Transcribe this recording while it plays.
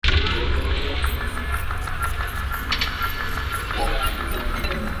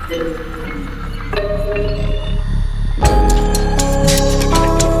Hello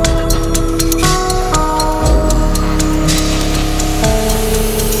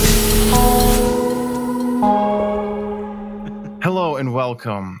and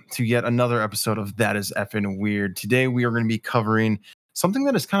welcome to yet another episode of That Is Effin' Weird. Today we are going to be covering something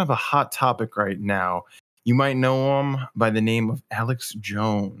that is kind of a hot topic right now. You might know him by the name of Alex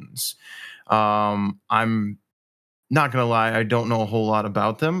Jones. I'm not going to lie, I don't know a whole lot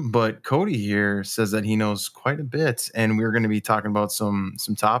about them, but Cody here says that he knows quite a bit, and we're going to be talking about some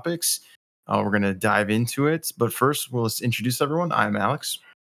topics. We're going to dive into it, but first, let's introduce everyone. I'm Alex.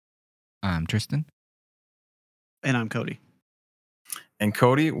 I'm Tristan. And I'm Cody. And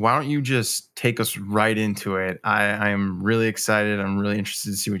Cody, why don't you just take us right into it? I am really excited. I'm really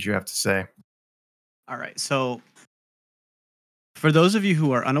interested to see what you have to say. All right. So, for those of you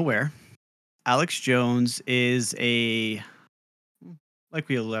who are unaware, Alex Jones is like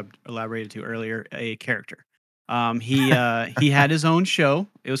we elaborated to earlier, a character. He had his own show.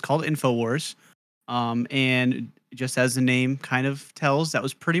 It was called InfoWars. And just as the name kind of tells, that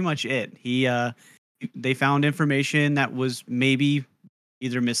was pretty much it. They found information that was maybe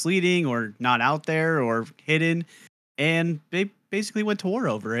either misleading or not out there or hidden, and they basically went to war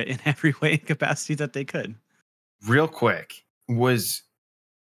over it in every way and capacity that they could. Real quick,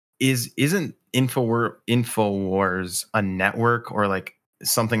 isn't InfoWars a network or like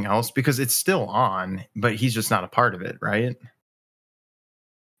something else? Because it's still on, but he's just not a part of it, right?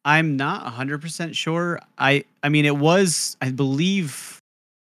 I'm not 100% sure. I mean, it was, I believe,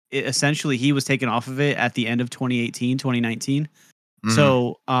 essentially he was taken off of it at the end of 2018, 2019.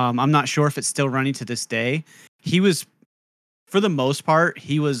 So I'm not sure if it's still running to this day. He was, for the most part,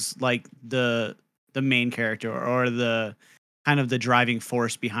 he was like the main character or the kind of the driving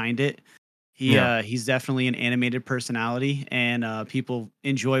force behind it. He's definitely an animated personality, and people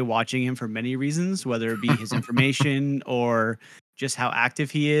enjoy watching him for many reasons, whether it be his information or just how active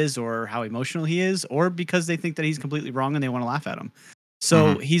he is or how emotional he is, or because they think that he's completely wrong and they want to laugh at him.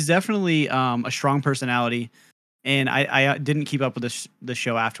 So he's definitely a strong personality. And I didn't keep up with the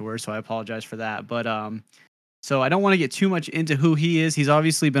show afterwards, so I apologize for that. But so I don't want to get too much into who he is. He's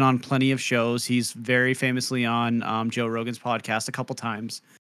obviously been on plenty of shows. He's very famously on Joe Rogan's podcast a couple times.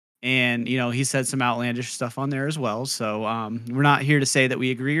 And, you know, he said some outlandish stuff on there as well. So we're not here to say that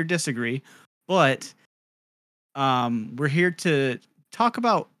we agree or disagree, but we're here to talk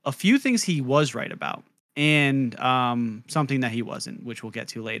about a few things he was right about and something that he wasn't, which we'll get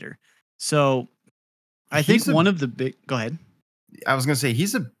to later. So I think one of the big... Go ahead. I was going to say,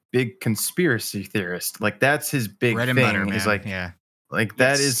 he's a big conspiracy theorist. Like, that's his big Bread thing. and butter, He's man. like, yeah. Like,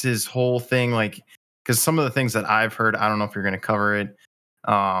 that is his whole thing. Like, because some of the things that I've heard, I don't know if you're going to cover it.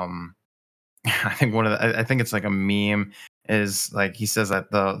 I think I think it's like a meme is like, he says that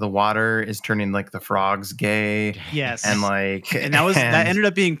the water is turning like the frogs gay. Yes. And like, and that ended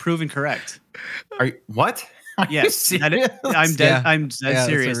up being proven correct. Are you, what? Are you Yes. serious? I'm dead. Yeah. I'm dead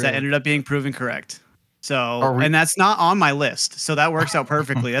serious. That ended up being proven correct. So, and that's not on my list. So that works out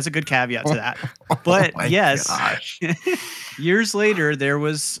perfectly. That's a good caveat to that. But yes, years later, there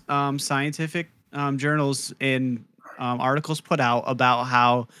was scientific journals and articles put out about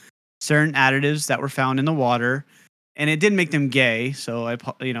how certain additives that were found in the water, and it didn't make them gay. So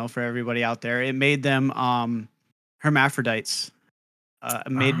for everybody out there, it made them hermaphrodites.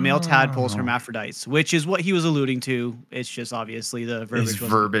 Made male tadpoles hermaphrodites, which is what he was alluding to. It's just obviously the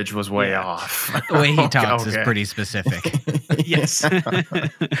verbiage was way off. The way he talks is pretty specific. Yes.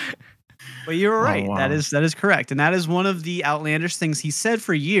 But you're right. Wow. That is correct. And that is one of the outlandish things he said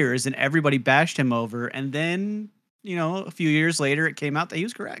for years, and everybody bashed him over. And then, a few years later, it came out that he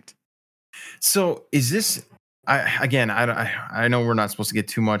was correct. So is this, I know we're not supposed to get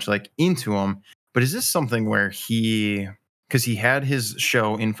too much like into him, but is this something where because he had his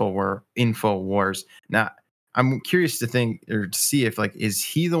show InfoWars. Now, I'm curious to see if like, is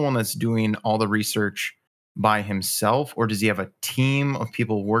he the one that's doing all the research by himself, or does he have a team of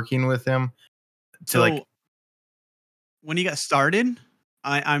people working with him? When he got started,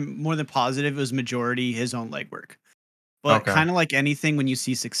 I'm more than positive it was majority his own legwork. But kind of like anything, when you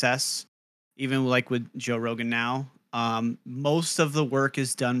see success, even like with Joe Rogan now, most of the work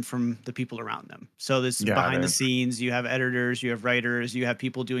is done from the people around them. So this behind the scenes, you have editors, you have writers, you have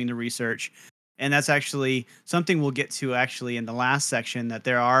people doing the research. And that's actually something we'll get to actually in the last section, that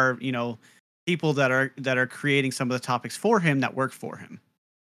there are, people that are creating some of the topics for him that work for him.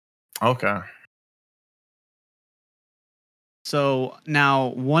 Okay. So now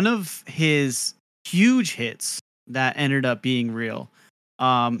one of his huge hits that ended up being real,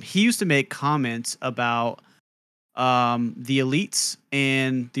 he used to make comments about the elites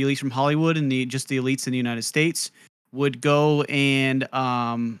from Hollywood and the elites in the United States would go and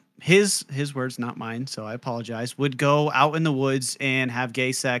his words, not mine, so I apologize, would go out in the woods and have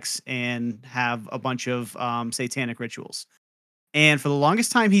gay sex and have a bunch of satanic rituals. And for the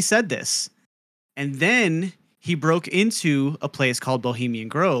longest time, he said this. And then he broke into a place called Bohemian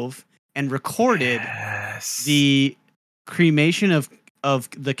Grove and recorded Yes. the cremation of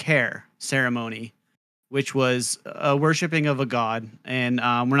the care ceremony, which was a worshiping of a god. And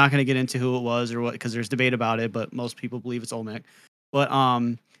we're not going to get into who it was or what, because there's debate about it, but most people believe it's Olmec. But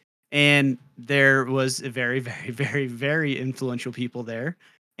and there was a very, very, very, very influential people there.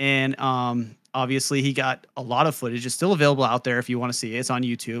 And obviously he got a lot of footage. It's still available out there if you want to see it. It's on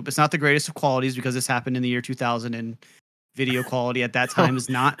YouTube. It's not the greatest of qualities because this happened in the year 2000, and video quality at that time is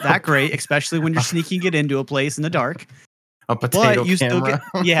not that great, especially when you're sneaking it into a place in the dark. A potato But you camera.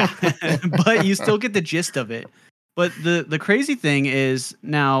 still get but you still get the gist of it. But the crazy thing is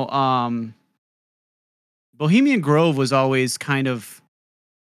now Bohemian Grove was always kind of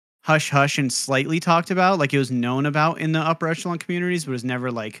hush hush and slightly talked about, like it was known about in the upper echelon communities, but it was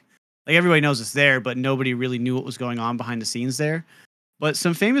never like everybody knows it's there, but nobody really knew what was going on behind the scenes there. But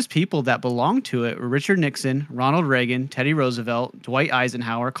some famous people that belonged to it were Richard Nixon, Ronald Reagan, Teddy Roosevelt, Dwight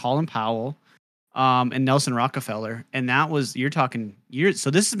Eisenhower, Colin Powell, and Nelson Rockefeller. And that was, you're talking years.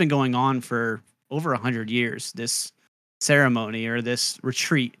 So this has been going on for over 100 years, this ceremony or this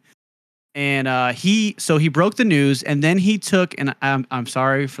retreat. And he broke the news, and then he took, and I'm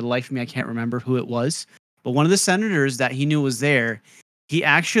sorry for the life of me, I can't remember who it was, but one of the senators that he knew was there, he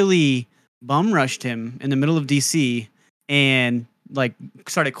actually bum rushed him in the middle of DC and like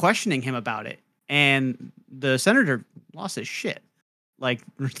started questioning him about it. And the senator lost his shit, like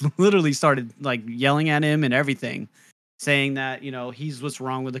literally started like yelling at him and everything, saying that, he's what's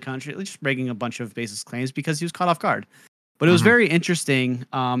wrong with the country, just making a bunch of baseless claims because he was caught off guard. But it was very interesting,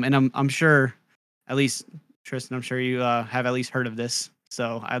 and I'm sure, at least Tristan, I'm sure you have at least heard of this.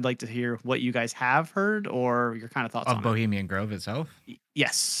 So I'd like to hear what you guys have heard or your kind of thoughts Of on Bohemian Grove itself?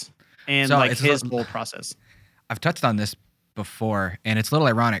 Yes, and So like it's his whole process. I've touched on this before, and it's a little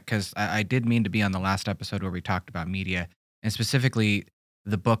ironic because I did mean to be on the last episode where we talked about media, and specifically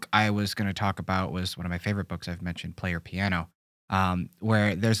the book I was going to talk about was one of my favorite books I've mentioned, Player Piano,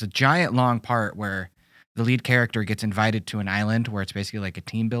 where there's a giant long part where the lead character gets invited to an island where it's basically like a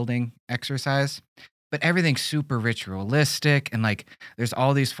team building exercise, but everything's super ritualistic, and like there's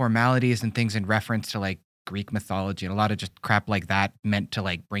all these formalities and things in reference to like Greek mythology and a lot of just crap like that meant to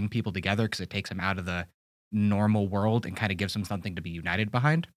like bring people together because it takes them out of the normal world and kind of gives them something to be united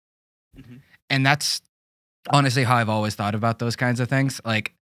behind. Mhm. And that's honestly how I've always thought about those kinds of things.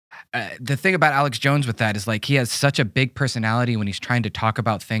 Like the thing about Alex Jones with that is like he has such a big personality when he's trying to talk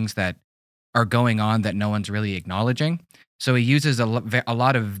about things that are going on that no one's really acknowledging. So he uses a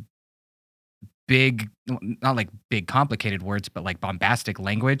lot of big, not like big complicated words, but like bombastic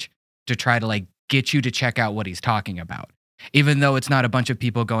language to try to like get you to check out what he's talking about. Even though it's not a bunch of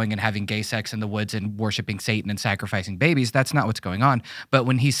people going and having gay sex in the woods and worshiping Satan and sacrificing babies, that's not what's going on. But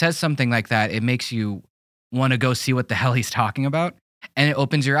when he says something like that, it makes you want to go see what the hell he's talking about. And it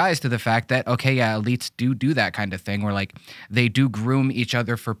opens your eyes to the fact that, okay, yeah, elites do that kind of thing where like they do groom each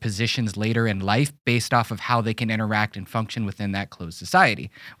other for positions later in life based off of how they can interact and function within that closed society,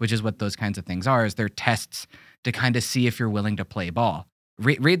 which is what those kinds of things are, is they're tests to kind of see if you're willing to play ball.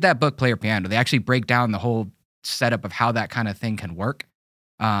 Read that book, Player Piano. They actually break down the whole setup of how that kind of thing can work.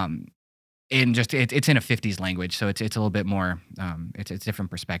 In just it's in a 50s language, so it's a little bit more it's a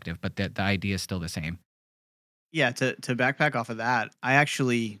different perspective, but the idea is still the same. Yeah, to backpack off of that, I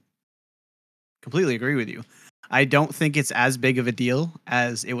actually completely agree with you. I don't think it's as big of a deal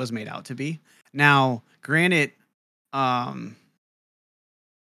as it was made out to be. Now, granted, um,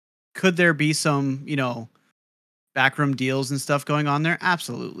 could there be some, backroom deals and stuff going on there?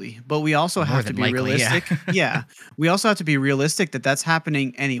 Absolutely. But we also More have to than be likely, yeah. realistic. Yeah. We also have to be realistic that that's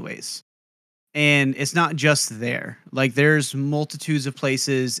happening anyways. And it's not just there. Like there's multitudes of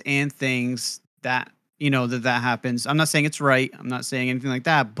places and things that, that happens. I'm not saying it's right. I'm not saying anything like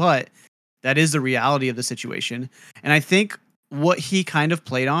that, but that is the reality of the situation. And I think what he kind of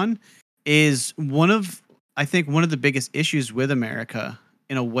played on is one of the biggest issues with America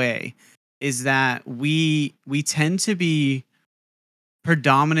in a way is that we tend to be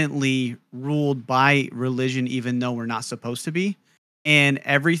predominantly ruled by religion even though we're not supposed to be, and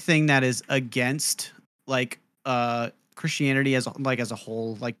everything that is against like Christianity as a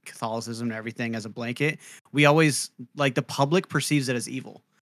whole, like Catholicism and everything as a blanket, we always like the public perceives it as evil.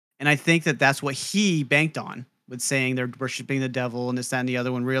 And I think that that's what he banked on with saying they're worshiping the devil and this, that, and the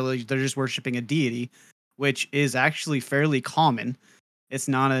other, when really they're just worshiping a deity, which is actually fairly common. It's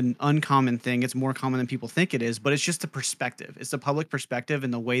not an uncommon thing. It's more common than people think it is, but it's just a perspective. It's the public perspective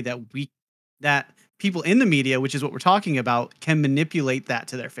and the way that people in the media, which is what we're talking about, can manipulate that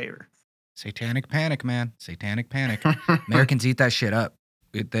to their favor. Satanic panic, man. Satanic panic. Americans eat that shit up.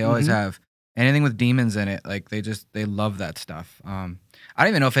 They always Mhm. have. Anything with demons in it, like they love that stuff. I don't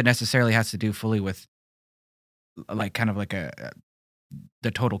even know if it necessarily has to do fully with like kind of like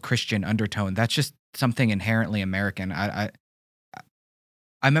the total Christian undertone. That's just something inherently American. I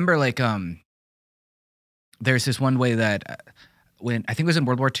remember like there's this one way that when I think it was in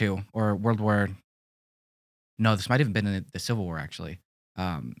World War II or World War no, this might have been in the Civil War actually.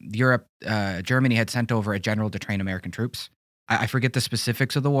 Europe, Germany had sent over a general to train American troops. I forget the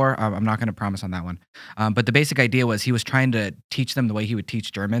specifics of the war. I'm not going to promise on that one. But the basic idea was he was trying to teach them the way he would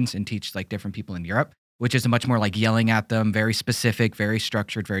teach Germans and teach like different people in Europe, which is a much more like yelling at them, very specific, very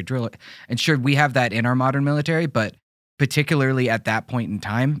structured, very drill. And sure, we have that in our modern military, but particularly at that point in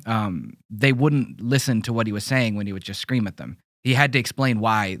time, they wouldn't listen to what he was saying when he would just scream at them. He had to explain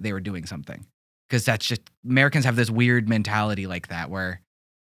why they were doing something. Because that's just Americans have this weird mentality like that where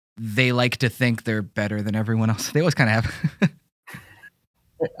they like to think they're better than everyone else. They always kind of have.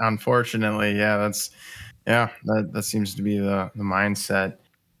 Unfortunately, that seems to be the mindset.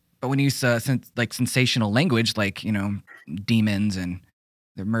 But when you use like sensational language, like demons and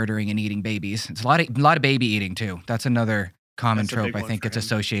they're murdering and eating babies, it's a lot of baby eating too. That's another common That's a trope. big I one think for gets him.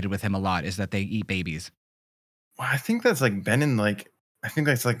 associated with him a lot is that they eat babies. Well, I think that's like been in like I think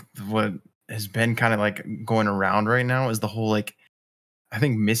that's like what has been kind of like going around right now is the whole like I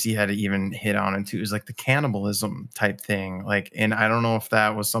think Missy had even hit on it too, is like the cannibalism type thing. Like, and I don't know if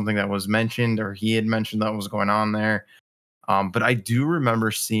that was something that was mentioned or he had mentioned that was going on there. But I do remember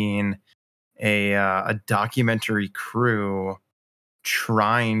seeing a documentary crew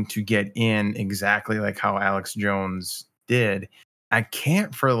trying to get in exactly like how Alex Jones did. I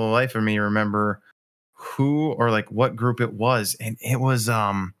can't for the life of me remember who or like what group it was. And it was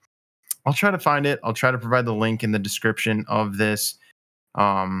I'll try to find it. I'll try to provide the link in the description of this.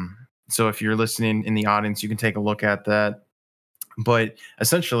 Um so if you're listening in the audience, you can take a look at that. But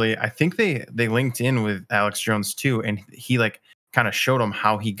essentially, I think they linked in with Alex Jones too, and he like kind of showed him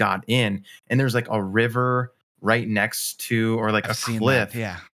how he got in. And there's like a river right next to or like I've a seen that. cliff.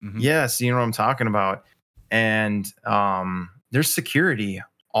 Yeah. Hmm. Yes, you know what I'm talking about. And there's security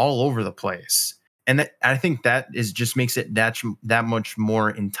all over the place. And I think that is just makes it that much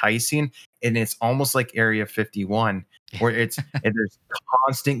more enticing. And it's almost like Area 51, where there's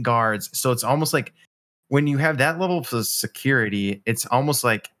constant guards. So it's almost like when you have that level of security, it's almost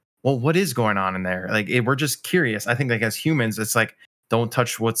like, well, what is going on in there? Like, we're just curious. I think, like, as humans, it's like, don't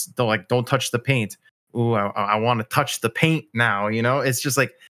touch the paint. Ooh, I want to touch the paint now. It's just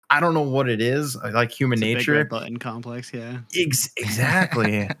like, I don't know what it is. I like human It's a big red nature. button complex, yeah.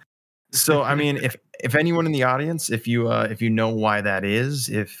 Exactly. So, I mean, if anyone in the audience, if you know why that is,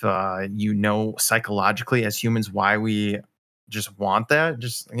 if you know psychologically as humans why we just want that,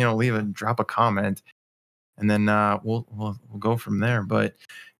 just drop a comment and then we'll go from there. But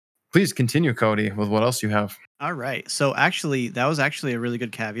please continue, Cody, with what else you have. All right. So actually, that was actually a really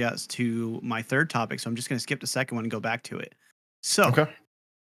good caveat to my third topic. So I'm just going to skip the second one and go back to it. So Okay.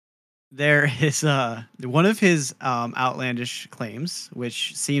 there is one of his outlandish claims,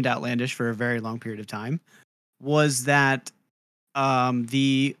 which seemed outlandish for a very long period of time, was that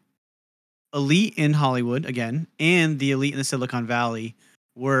the elite in Hollywood again and the elite in the Silicon Valley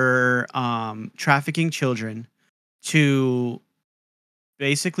were trafficking children to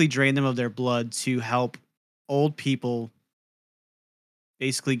basically drain them of their blood to help old people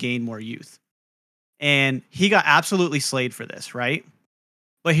basically gain more youth. And he got absolutely slayed for this, right?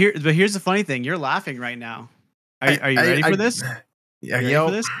 But here's the funny thing. You're laughing right now. Are you ready for this? Yeah, You ready for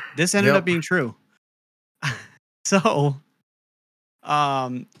yep. this? This ended up Yep. being true. So,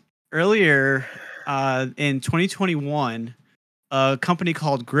 um, earlier in 2021, a company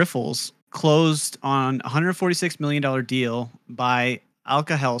called Grifols closed on a $146 million deal by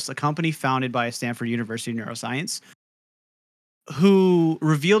Alka Health, a company founded by a Stanford University neuroscience, who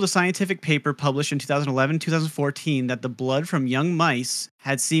revealed a scientific paper published in 2011 2014 that the blood from young mice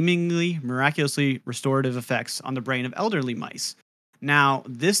had seemingly miraculously restorative effects on the brain of elderly mice. Now,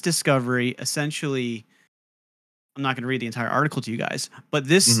 this discovery essentially, I'm not going to read the entire article to you guys, but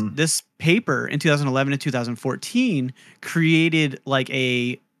this Mhm. this paper in 2011 and 2014 created like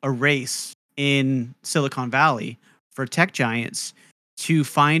a race in Silicon Valley for tech giants to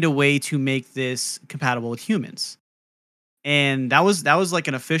find a way to make this compatible with humans. And that was like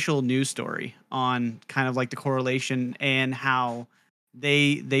an official news story on kind of like the correlation and how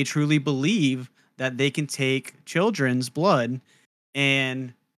they truly believe that they can take children's blood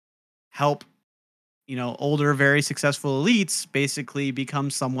and help, older, very successful elites basically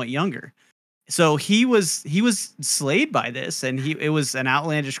become somewhat younger. So he was slayed by this, and it was an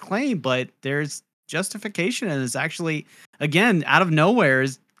outlandish claim, but there's justification, and it's actually, again, out of nowhere,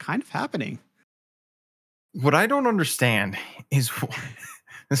 is kind of happening. What I don't understand is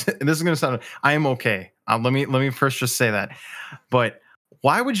this is going to sound. I am okay. Let me first just say that. But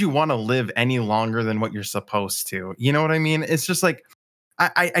why would you want to live any longer than what you're supposed to? You know what I mean? It's just like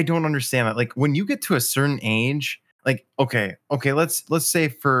I don't understand that. Like when you get to a certain age, like okay, let's say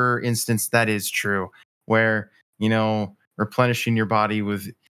for instance that is true, where replenishing your body with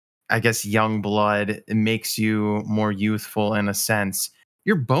I guess young blood it makes you more youthful in a sense.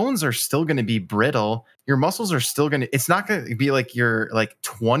 Your bones are still going to be brittle. Your muscles are still going to. It's not going to be like you're like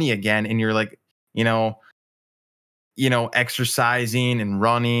 20 again, and you're like you know exercising and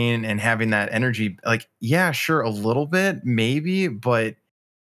running and having that energy. Like yeah, sure, a little bit maybe, but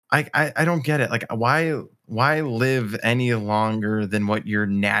I don't get it. Like why live any longer than what you're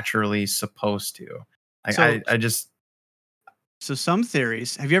naturally supposed to? I So I, I just so some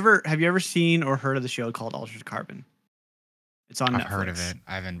theories. Have you ever seen or heard of the show called Altered Carbon? It's on I've heard of Netflix. it.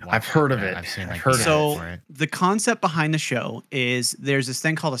 I haven't I've watched it heard of yet. it. I've seen I've like heard the of ad it. So for it. the concept behind the show is there's this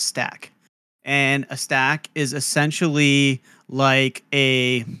thing called a stack. And a stack is essentially like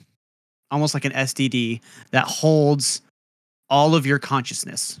a almost like an STD that holds all of your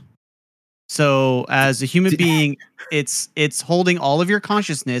consciousness. So as a human D- being, it's holding all of your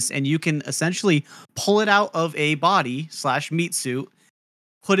consciousness, and you can essentially pull it out of a body slash meat suit,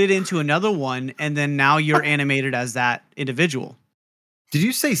 put it into another one, and then now you're animated as that individual. Did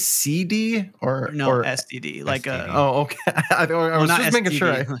you say CD Or or no, or STD, like STD. oh okay? I no, was not just making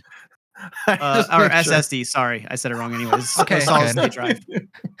sure. STD, I just or make sure. SSD. Sorry, I said it wrong. Anyways, a Okay, solid good. state drive.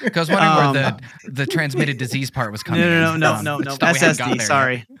 'Cause I was wondering where Um, the transmitted disease part was coming in no, no, no, from. no, I no, just thought we hadn't gotten SSD. there yet.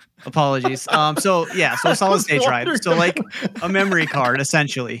 Sorry, apologies. So yeah, so a I solid was state drive. wondering So like about. a memory card,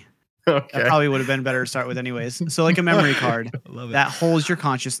 essentially. That Okay. probably would have been better to start with, anyways. So like a memory card I love it. that holds your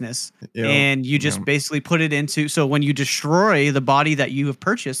consciousness, Yep. and you just Yep. basically put it into. So when you destroy the body that you have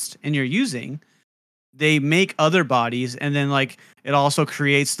purchased and you're using, they make other bodies, and then like it also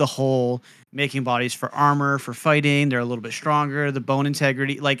creates the whole making bodies for armor, for fighting. They're a little bit stronger, the bone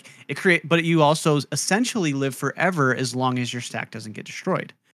integrity, like it create, but you also essentially live forever as long as your stack doesn't get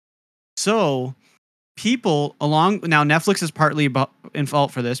destroyed. So people along now, Netflix is partly in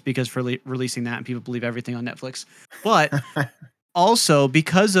fault for this because for releasing that, and people believe everything on Netflix, but also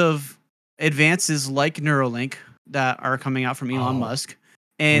because of advances like Neuralink that are coming out from Elon Oh, Musk.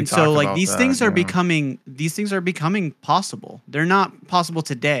 we And so talked like about that. Yeah. these things are becoming possible. They're not possible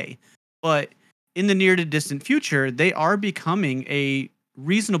today, but in the near to distant future, they are becoming a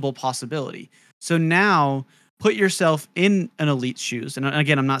reasonable possibility. So now put yourself in an elite's shoes. And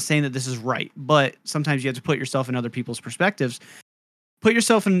again, I'm not saying that this is right, but sometimes you have to put yourself in other people's perspectives. Put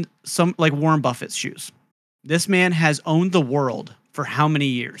yourself in some like Warren Buffett's shoes. This man has owned the world for how many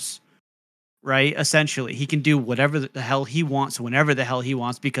years? Right? Essentially, he can do whatever the hell he wants whenever the hell he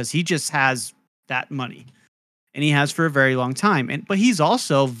wants because he just has that money. And he has for a very long time. And but he's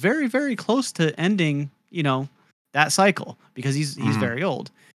also very very close to ending, that cycle because he's Mhm. very old.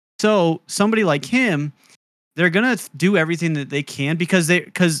 So, somebody like him, they're going to do everything that they can because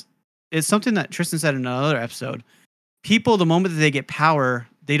it's something that Tristan said in another episode. People, the moment that they get power,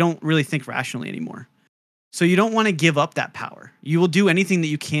 they don't really think rationally anymore. So you don't want to give up that power. You will do anything that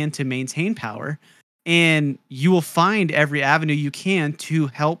you can to maintain power, and you will find every avenue you can to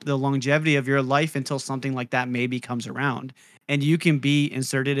help the longevity of your life until something like that maybe comes around, and you can be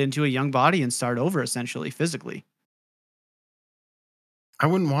inserted into a young body and start over essentially physically. I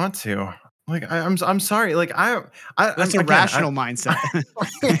wouldn't want to. Like I'm sorry. Like I'm That's a again. I, rational mindset.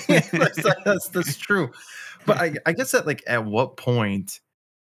 that's true. But I guess that like at what point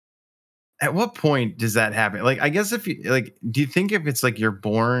does that happen? Like I guess if you like, do you think if it's like you're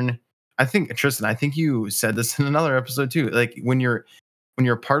born? I think Tristan. I think you said this in another episode too. Like when you're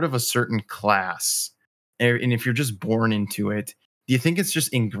part of a certain class, and if you're just born into it, do you think it's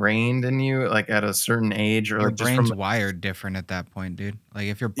just ingrained in you like at a certain age or Your like just brain's from wired different at that point, dude. Like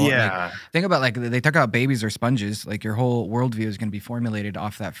if you're born, like yeah. think about like they talk about babies or sponges. Like your whole worldview is going to be formulated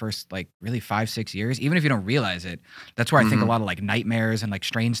off that first like really 5-6 years, even if you don't realize it. That's where I think a Mhm. lot of like nightmares and like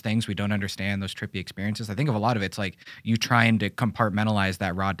strange things we don't understand, those trippy experiences. I think of a lot of it's like you trying to compartmentalize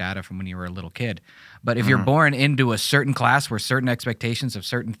that raw data from when you were a little kid. But if you're Mhm. born into a certain class where certain expectations of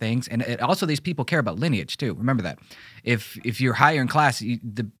certain things, and also these people care about lineage too. Remember that. If you're higher in class,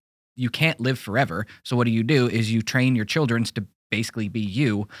 you can't live forever. So what do? Is you train your children to basically be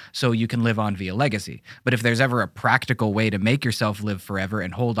you, so you can live on via legacy. But if there's ever a practical way to make yourself live forever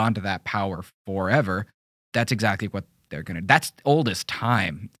and hold on to that power forever, that's exactly what they're gonna. That's oldest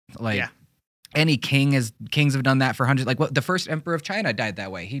time. Like Yeah. any kings have done that for hundreds. Like what the first emperor of China died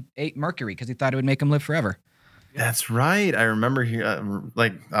that way. He ate mercury because he thought it would make him live forever. That's right. I remember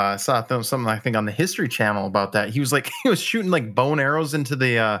I saw something I think on the History Channel about that. He was like he was shooting like bone arrows into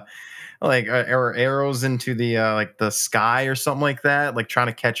the arrows into the like the sky or something like that, like trying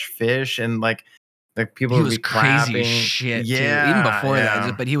to catch fish, and like people He would was be crazy as clapping. shit too, even Yeah, before yeah.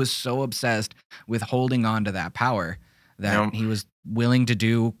 that. But he was so obsessed with holding on to that power that You know, he was willing to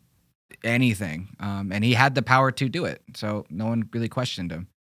do anything, and he had the power to do it. So no one really questioned him.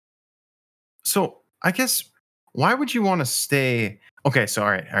 so I guess why would you want to stay? Okay, so all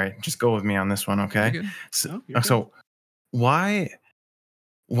right, just go with me on this one, You're okay? good. So, No, you're good. so why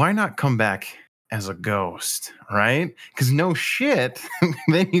why not come back as a ghost, right? Because no shit,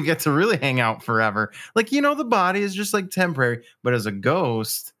 then you get to really hang out forever. Like, the body is just like temporary, but as a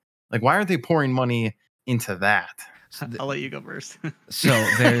ghost, like, why aren't they pouring money into that? So, I'll let you go first. so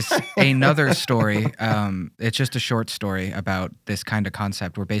there's another story. It's just a short story about this kind of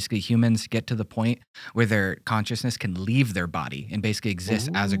concept where basically humans get to the point where their consciousness can leave their body and basically exist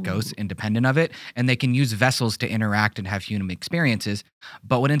as a ghost Ooh. independent of it. And they can use vessels to interact and have human experiences.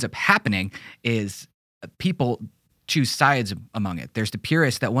 But what ends up happening is people choose sides among it. There's the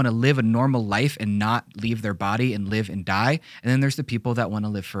purists that want to live a normal life and not leave their body and live and die. And then there's the people that want to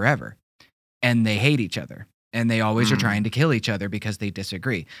live forever, and they hate each other, and they always are trying Mm. to kill each other because they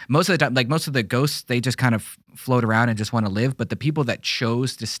disagree. Most of the time, like most of the ghosts, they just kind of float around and just want to live. But the people that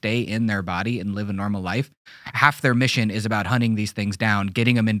chose to stay in their body and live a normal life, half their mission is about hunting these things down,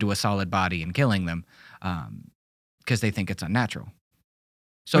 getting them into a solid body and killing them, because they think it's unnatural.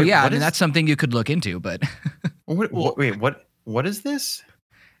 So Wait, yeah, I what mean is that's something you could look into, but Well, wait, what is this?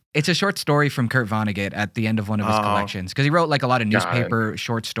 it's a short story from Kurt Vonnegut at the end of one of his Oh, collections, because he wrote like a lot of got it. newspaper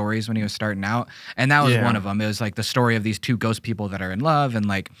short stories when he was starting out, and that was one Yeah. of them. It was like the story of these two ghost people that are in love, and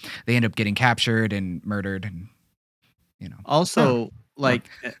like they end up getting captured and murdered, and you know. Huh. also, Huh. like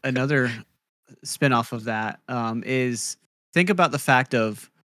another spin-off of that is think about the fact of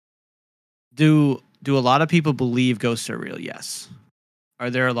do a lot of people believe ghosts are real? Yes. Are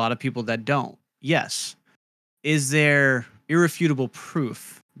there a lot of people that don't? Yes. Is there irrefutable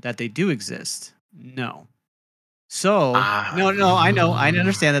proof that they do exist? No. So, Ah. no, no, I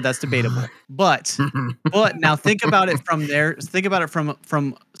understand that that's debatable. But now think about it from there. Think about it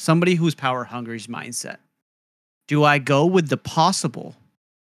from somebody who's power hungry's mindset. Do I go with the possible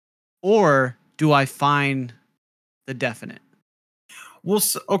or do I find the definite? Well,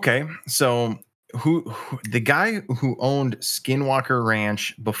 okay. So the guy who owned Skinwalker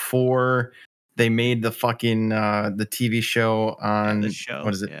Ranch before they made the fucking the TV show Yeah, this on what show.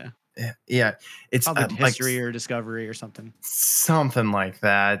 is it? Yeah. Yeah, it's Probably like history or discovery or something. something like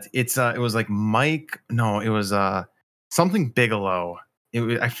that. It was like Mike. No, it was something Bigelow.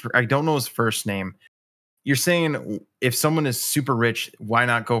 I don't know his first name. You're saying if someone is super rich, why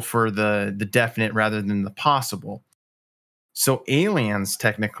not go for the definite rather than the possible? So aliens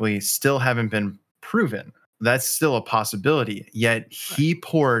technically still haven't been proven. That's still a possibility. Yet Right. he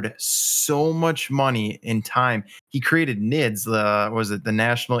poured so much money and time. He created NIDS, the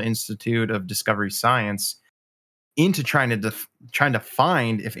National Institute of Discovery Science, into trying to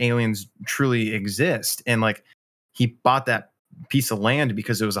find if aliens truly exist. And like he bought that piece of land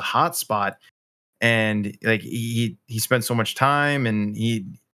because it was a hot spot, and like he spent so much time, and he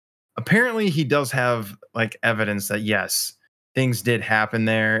apparently he does have like evidence that yes, things did happen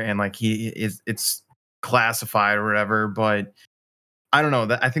there, and like he is it's classified or whatever. But I don't know,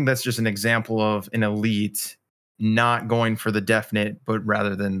 that I think that's just an example of an elite not going for the definite but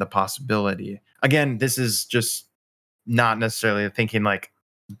rather than the possibility. Again, this is just not necessarily thinking like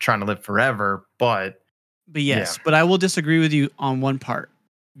trying to live forever, but But yeah. yes, but I will disagree with you on one part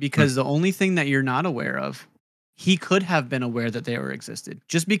Mm, because the only thing that you're not aware of, he could have been aware that they were existed.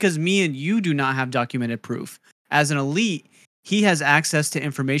 Just because me and you do not have documented proof. As an elite, he has access to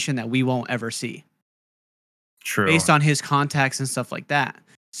information that we won't ever see true. based on his contacts and stuff like that.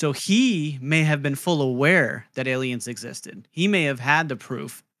 So he may have been full aware that aliens existed. He may have had the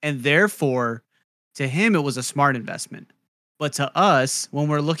proof, and therefore, to him, it was a smart investment. But to us, when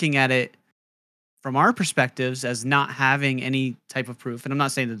we're looking at it from our perspectives as not having any type of proof, and I'm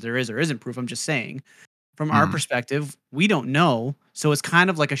not saying that there is or isn't proof, I'm just saying from our Mm, perspective, we don't know. So it's kind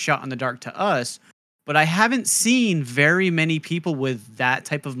of like a shot in the dark to us. But I haven't seen very many people with that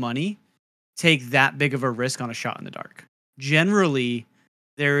type of money take that big of a risk on a shot in the dark. Generally,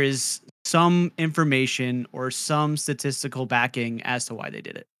 there is some information or some statistical backing as to why they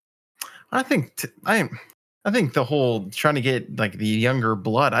did it. I think I think the whole trying to get like the younger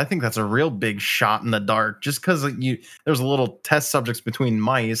blood. I think that's a real big shot in the dark. Just because there's a little test subjects between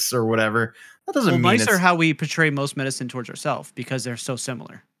mice or whatever, that Well, doesn't mean mice are it's how we portray most medicine towards ourselves because they're so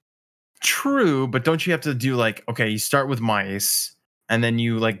similar. true. But don't you have to do like, okay, you start with mice, and then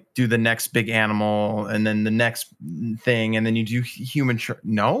you like do the next big animal, and then the next thing, and then you do human.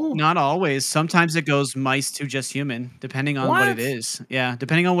 No, Not always. Sometimes it goes mice to just human, depending on what it what? is. Yeah,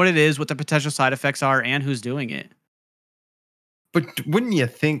 depending on what it is, what the potential side effects are, and who's doing it. But wouldn't you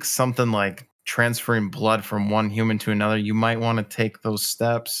think something like transferring blood from one human to another, you might want to take those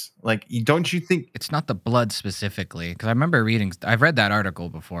steps? Like, don't you think? It's not the blood specifically, because I remember I've read that article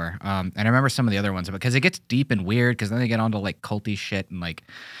before, and I remember some of the other ones, because it gets deep and weird, because then they get onto like culty shit and like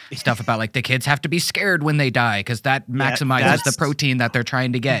stuff about like the kids have to be scared when they die, because that Yeah, maximizes the that's protein that they're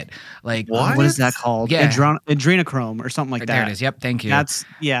trying to get. Like, what is What? that called? yeah, Adrenochrome or something like there it that. is. Yep, thank you. That's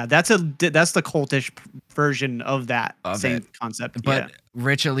that's the cultish version of that Of same it. concept. Yeah. But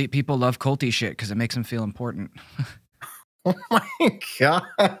rich elite people love culty shit because it makes them feel important. Oh my god!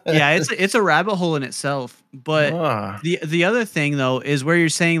 Yeah, it's a rabbit hole in itself. But Ugh. the other thing though is where you're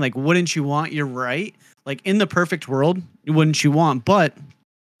saying like, wouldn't you want? You're right. Like in the perfect world, wouldn't you want? But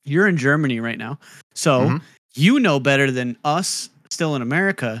you're in Germany right now, so Mhm. you know better than us still in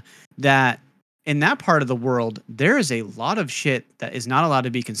America that in that part of the world there is a lot of shit that is not allowed to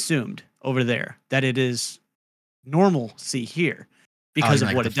be consumed over there. That it is normalcy here Oh, because you of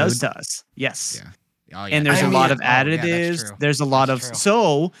like what the it does food? to us. Yes. Yeah. Oh yeah, And there's I a mean, lot definitely. of Oh yeah, that's additives. true. There's a lot That's of true.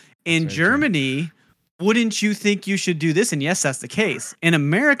 so That's in very true. Germany, wouldn't you think you should do this? And yes, that's the case. In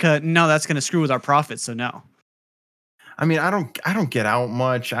America, no, that's going to screw with our profits. So no. I don't get out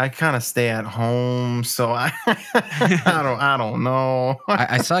much. I kind of stay at home, so I don't know.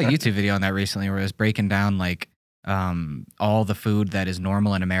 I saw a YouTube video on that recently where it was breaking down like all the food that is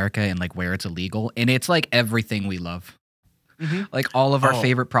normal in America and like where it's illegal, and it's like everything we love. Hmm. Like all of our Oh,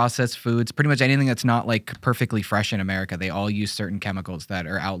 favorite processed foods, pretty much anything that's not like perfectly fresh in America, they all use certain chemicals that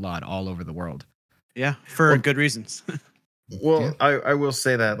are outlawed all over the world. Yeah, for well, good reasons. Yeah. I will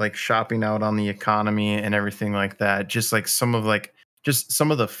say that like shopping out on the economy and everything like that, just some of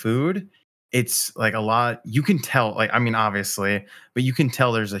the food, it's like a lot. You can tell, like, I mean, obviously, but you can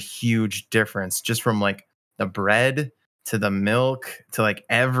tell there's a huge difference just from like the bread to the milk to like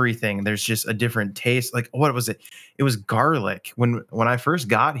everything. There's just a different taste. Like, what was it? It was garlic. When I first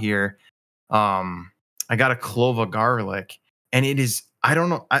got here, I got a clove of garlic, and it is I don't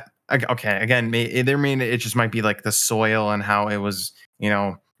know. Okay, again, it just might be like the soil and how it was,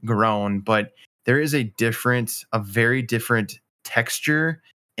 grown, but there is a very different texture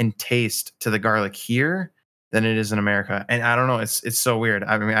and taste to the garlic here than it is in America. And I don't know, it's so weird.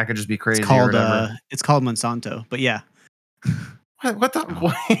 I mean, I could just be crazy or whatever. It's called Monsanto, but yeah. What the Oh.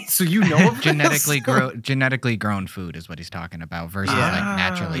 what? So you know of this? Genetically grown food is what he's talking about versus Yeah. like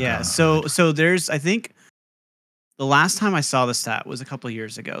naturally Yeah. grown So food. so there's I think the last time I saw the stat was a couple of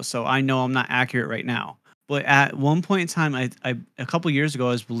years ago. So I know I'm not accurate right now. But at one point in time, I a couple of years ago,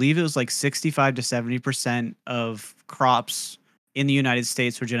 I believe it was like 65 to 70% of crops in the United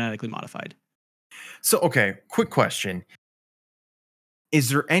States were genetically modified. So okay, quick question. Is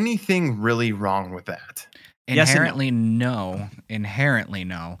there anything really wrong with that? Yes and no. Inherently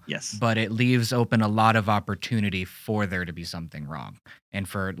no, Yes. but it leaves open a lot of opportunity for there to be something wrong. And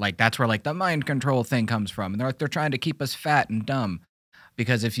for like that's where like the mind control thing comes from. And they're trying to keep us fat and dumb.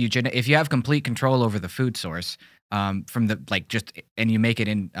 Because if you have complete control over the food source, from the like just and you make it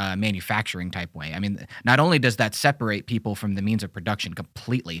in manufacturing type way. I mean, not only does that separate people from the means of production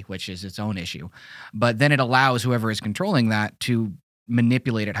completely, which is its own issue, but then it allows whoever is controlling that to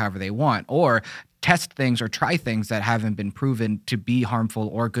manipulate it however they want, or test things or try things that haven't been proven to be harmful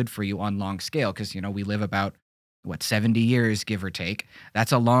or good for you on long scale. Because we live about what 70 years, give or take.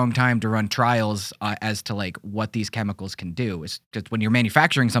 That's a long time to run trials as to like what these chemicals can do. It's just when you're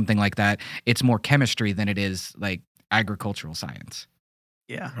manufacturing something like that, it's more chemistry than it is like agricultural science.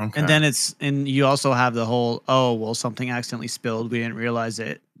 Yeah. And Okay. then and you also have the whole, oh, well, something accidentally spilled. We didn't realize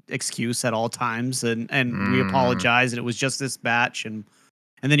it excuse at all times. And we Mm, apologize. And it was just this batch. And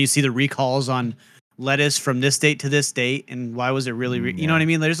then you see the recalls on lettuce from this date to this date. And why was it really, you know what yeah. I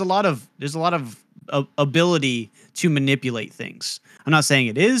mean? There's a lot of ability to manipulate things. I'm not saying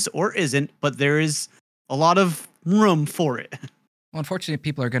it is or isn't, but there is a lot of room for it. Well, unfortunately,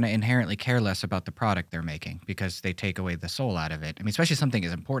 people are going to inherently care less about the product they're making because they take away the soul out of it. I mean, especially something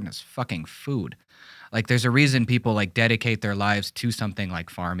as important as fucking food. Like, there's a reason people like dedicate their lives to something like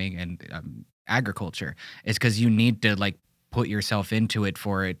farming and agriculture. It's because you need to like put yourself into it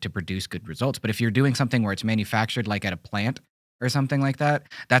for it to produce good results. But if you're doing something where it's manufactured like at a plant or something like that,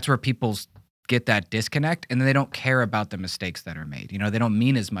 that's where people get that disconnect, and then they don't care about the mistakes that are made. They don't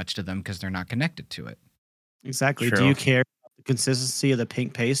mean as much to them because they're not connected to it. Exactly. Do True. you care about the consistency of the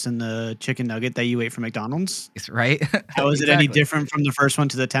pink paste and the chicken nugget that you ate from McDonald's? Right? How is it any Exactly. different from the first one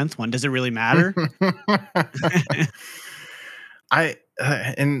to the 10th one? Does it really matter?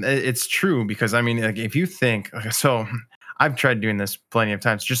 And it's true because I mean, like, if you think, okay, so I've tried doing this plenty of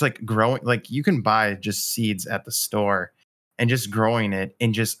times, just like growing, like you can buy just seeds at the store and just growing it,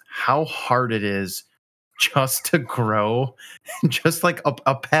 and just how hard it is just to grow, just like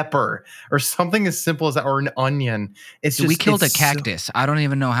a pepper or something as simple as that, or an onion. It's We just, killed a it's so, cactus. I don't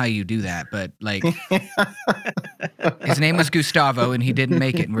even know how you do that, but like his name was Gustavo and he didn't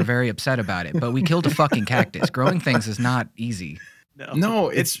make it, and we're very upset about it. But we killed a fucking cactus. Growing things is not easy. No. no,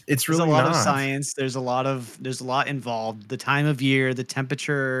 it's There's a really lot of not. science. There's a lot involved. The time of year, the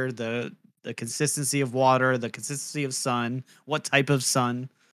temperature, the consistency of water, the consistency of sun, what type of sun,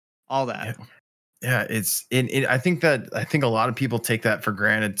 all that. Yeah. Yeah, I think a lot of people take that for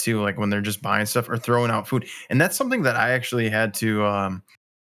granted too, like when they're just buying stuff or throwing out food. And that's something that I actually had to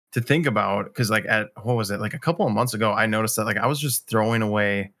think about, because like at what was it, like a couple of months ago, I noticed that like I was just throwing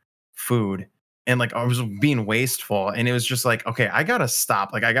away food, and like I was being wasteful, and it was just like, okay, I gotta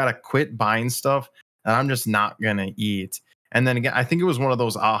stop. Like I gotta quit buying stuff that I'm just not gonna eat. And then again, I think it was one of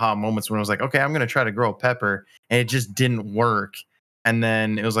those aha moments when I was like, okay, I'm gonna try to grow a pepper, and it just didn't work. And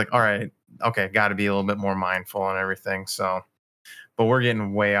then it was like, all right, okay, got to be a little bit more mindful and everything. So, but we're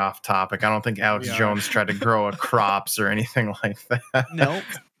getting way off topic. I don't think Alex We are. Jones tried to grow a crops or anything like that. Nope.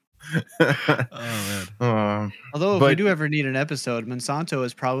 Oh man. Although if we But do ever need an episode, Monsanto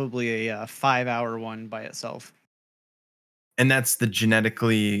is probably a 5-hour one by itself. and that's the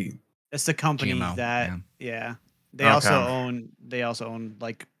genetically It's the company GMO. that, Yeah. yeah, okay. they also own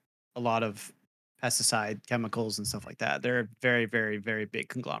like a lot of pesticide chemicals and stuff like that. They're a very, very, very big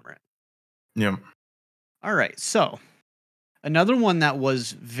conglomerate. Yeah. All right, so another one that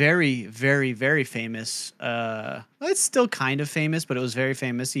was very, very, very famous. It's still kind of famous, but it was very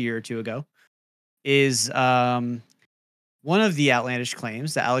famous a year or two ago. Is one of the outlandish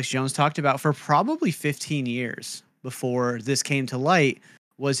claims that Alex Jones talked about for probably 15 years before this came to light.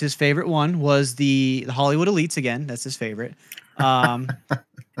 Was his favorite one was the Hollywood elites again. That's his favorite. Um,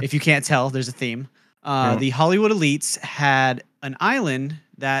 if you can't tell, there's a theme. Yeah. The Hollywood elites had an island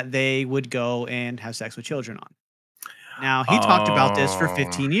that they would go and have sex with children on. Now, he talked about this for Oh,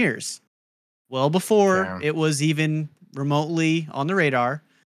 15 years, well before okay. it was even remotely on the radar.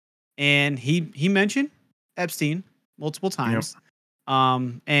 And he mentioned Epstein multiple Yep. times.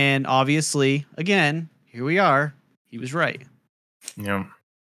 And obviously, again, here we are. He was right. Yep.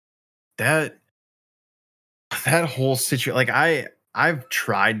 That that whole situation, like I've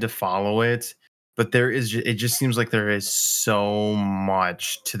tried to follow it, but it just seems like there is so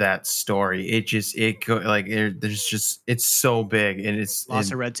much to that story. It just it go like there's just, it's so big, and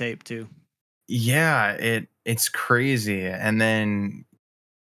Lots of red tape too. yeah, it's crazy. And then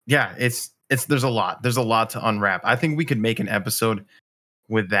yeah, it's there's a lot to unwrap. I think we could make an episode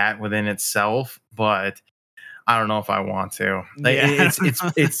with that within itself, but I don't know if I want to. Like, Yeah.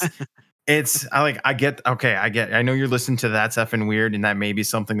 I know you're listening to That's Effing Weird, and that may be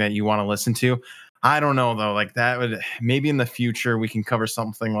something that you want to listen to. I don't know though. Like that would, maybe in the future we can cover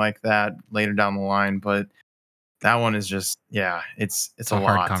something like that later down the line, but that one is just, yeah, it's It's a a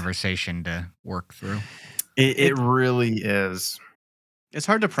hard lot. conversation to work through. It it really is. it's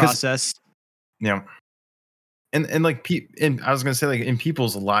hard to Because, process. you know, and like and I was gonna say, like, in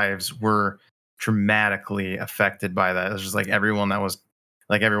people's lives were dramatically affected by that. It's just like everyone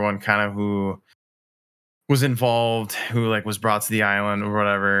kind of who was involved, who like was brought to the island or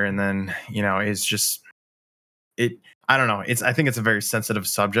whatever, and then it's just, it I don't know, I think it's a very sensitive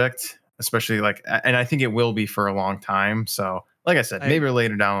subject, especially like, and I think it will be for a long time. So like I said, I maybe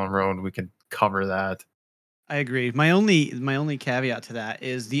later down the road we could cover that. I agree. My only caveat to that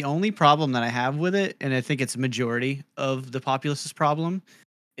is the only problem that I have with it, and I think it's a majority of the populace's problem,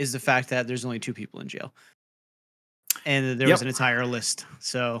 is the fact that there's only two people in jail. And there was an Yep. entire list.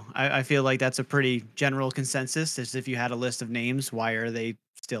 So I feel like that's a pretty general consensus. Is if you had a list of names, why are they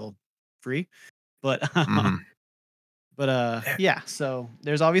still free? But Hmm. yeah. So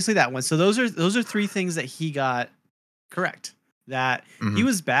there's obviously that one. So those are three things that he got correct. That he Hmm.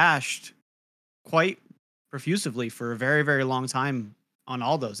 was bashed quite profusively for a very very long time on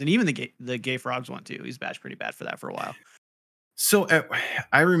all those, and even the gay frogs one too. He's bashed pretty bad for that for a while. So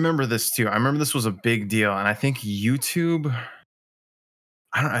I remember this too. I remember this was a big deal, and I think YouTube.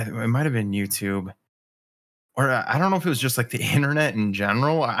 I don't. It might have been YouTube, or I don't know if it was just like the internet in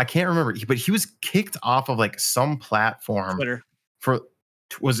general. I can't remember, but he was kicked off of like some platform Twitter. for,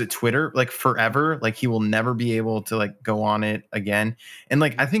 was it Twitter? Like forever. Like he will never be able to like go on it again. And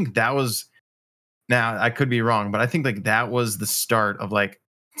like I Mhm. think that was, now I could be wrong, but I think like that was the start of like,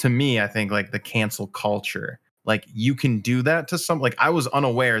 to me, I think like the cancel culture. Like you can do that to some, like I was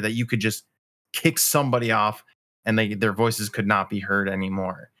unaware that you could just kick somebody off and their voices could not be heard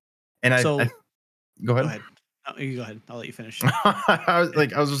anymore. And I So go go ahead. ahead. You go ahead. I'll let you finish. I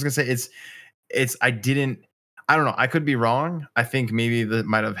was just gonna say it's I didn't, I don't know. I could be wrong. I think maybe that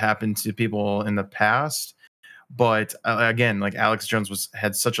might have happened to people in the past, but again, like Alex Jones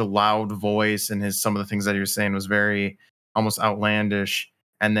had such a loud voice, and his some of the things that he was saying was very almost outlandish.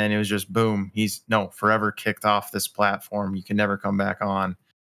 And then it was just boom, he's no forever kicked off this platform. You can never come back on.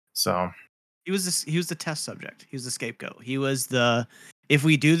 So He was the test subject. He was the scapegoat. He was the, if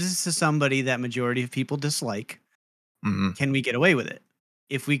we do this to somebody that majority of people dislike, mhm, can we get away with it?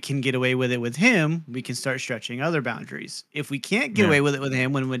 If we can get away with it with him, we can start stretching other boundaries. If we can't get yeah, away with it with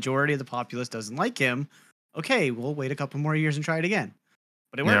him when a majority of the populace doesn't like him, okay, we'll wait a couple more years and try it again.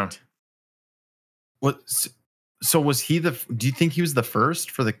 But it yeah. worked. What? So was he the? Do you think he was the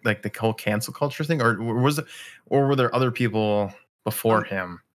first for the like the whole cancel culture thing, or was it, or were there other people before I'm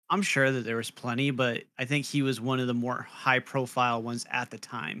him? I'm sure that there was plenty, but I think he was one of the more high profile ones at the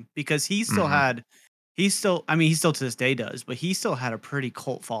time because Hmm. I mean, he still to this day does, but he still had a pretty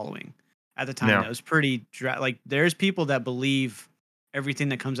cult following at the time Yeah, that was pretty like there's people that believe everything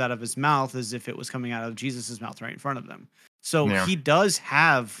that comes out of his mouth as if it was coming out of Jesus's mouth right in front of them. So yeah, he does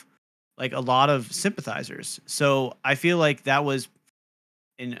have like a lot of sympathizers. So I feel like that was,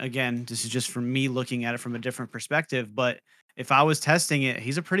 and again, this is just from me looking at it from a different perspective, but if I was testing it,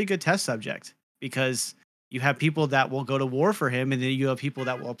 he's a pretty good test subject because you have people that will go to war for him and then you have people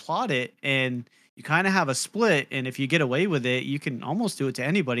that will applaud it, and you kind of have a split, and if you get away with it, you can almost do it to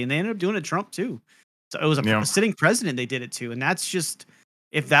anybody, and they ended up doing it to Trump too. So it was a yeah. sitting president they did it to, and that's just,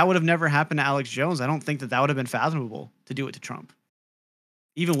 if that would have never happened to Alex Jones, I don't think that that would have been fathomable to do it to Trump,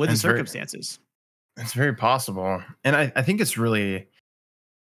 even with And the circumstances. it's very possible, and I think it's really,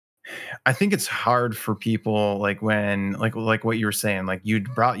 I think it's hard for people like when like what you were saying, like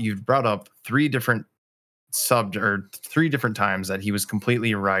you'd brought up three different or three different times that he was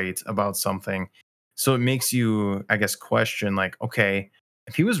completely right about something. So it makes you, I guess, question like, okay,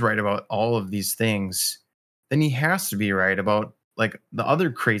 if he was right about all of these things, then he has to be right about like the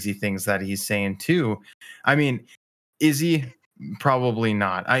other crazy things that he's saying too. I mean, is he? Probably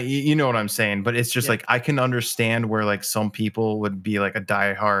not. You know what I'm saying, but it's just Yeah. like I can understand where like some people would be like a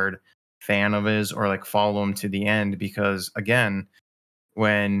diehard fan of his or like follow him to the end because again,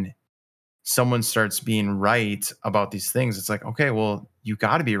 when someone starts being right about these things, it's like, okay, well, you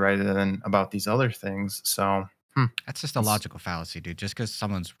got to be right then about these other things. So, That's just a it's, logical fallacy, dude. Just because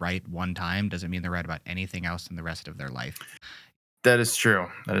someone's right one time doesn't mean they're right about anything else in the rest of their life. that is true.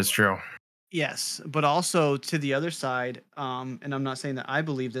 That is true. Yes, but also to the other side, and I'm not saying that I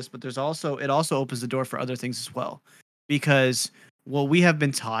believe this, but it also opens the door for other things as well, because what we have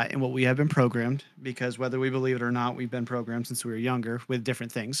been taught and what we have been programmed, because whether we believe it or not, we've been programmed since we were younger with different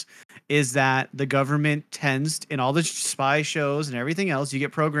things, is that the government tends in all the spy shows and everything else, you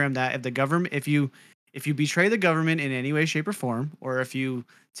get programmed that if you betray the government in any way, shape, or form, or if you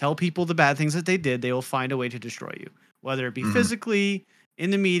tell people the bad things that they did, they will find a way to destroy you, whether it be Hmm. physically, in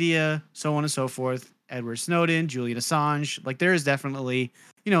the media, so on and so forth. Edward Snowden, Julian Assange, like there is definitely,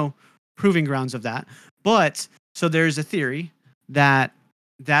 you know, proving grounds of that. But so there's a theory that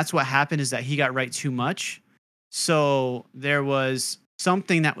that's what happened, is that he got right too much. So there was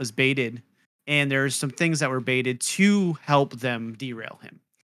something that was baited, and there's some things that were baited to help them derail him.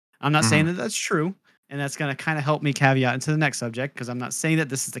 I'm not saying Hmm. that that's true, and that's going to kind of help me caveat into the next subject because I'm not saying that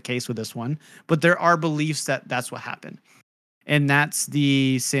this is the case with this one, but there are beliefs that that's what happened, and that's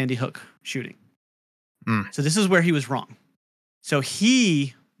the Sandy Hook shooting. Mm. So this is where he was wrong. So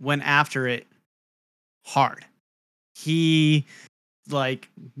he went after it hard. He, like,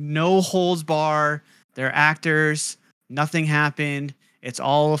 no holds bar. They're actors. Nothing happened. It's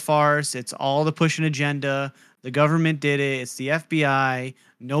all a farce. It's all to push an agenda. The government did it. It's the FBI.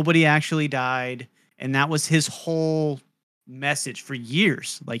 Nobody actually died. And that was his whole message for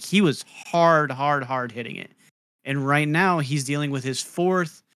years. Like he was hard hitting it. And right now he's dealing with his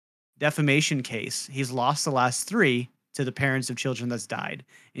fourth defamation case. He's lost the last three to the parents of children that's died,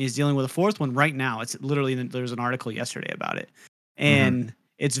 and he's dealing with a fourth one right now. It's literally, there's an article yesterday about it, Hmm. and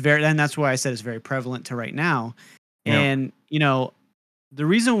it's very, and that's why I said it's very prevalent to right now. Yeah. And you know, the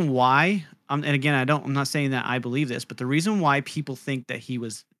reason why, and again, I'm not saying that I believe this, but the reason why people think that he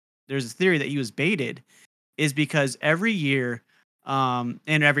was, there's a theory that he was baited, is because every year and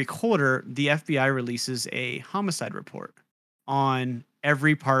every quarter, the FBI releases a homicide report on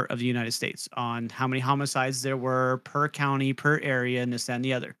every part of the United States, on how many homicides there were per county, per area, and this, that, and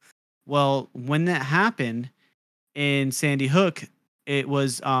the other. Well, when that happened in Sandy Hook, it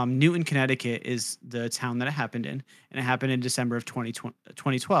was Newton, Connecticut is the town that it happened in, and it happened in December of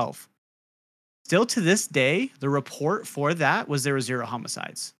 2012. Still to this day, the report for that was there were 0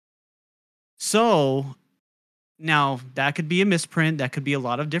 homicides. So now that could be a misprint, that could be a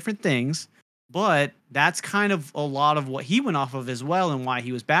lot of different things, but that's kind of a lot of what he went off of as well, and why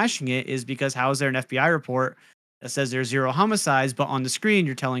he was bashing it is because how is there an FBI report that says there's 0 homicides, but on the screen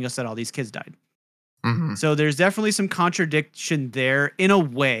you're telling us that all these kids died? Mhm. So there's definitely some contradiction there in a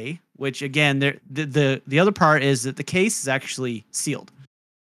way, which again, the other part is that the case is actually sealed.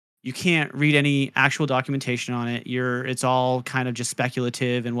 You can't read any actual documentation on it. It's all kind of just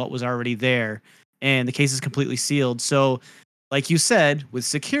speculative and what was already there. And the case is completely sealed. So, like you said, with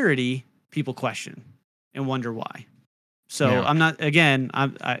security, people question and wonder why. So Yeah. I'm not, again,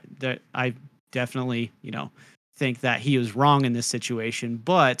 I definitely, think that he was wrong in this situation,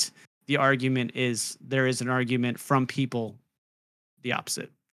 but the argument is there is an argument from people the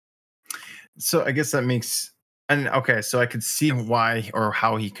opposite. So I guess that makes, and okay, so I could see why or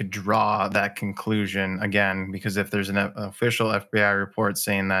how he could draw that conclusion again, because if there's an official FBI report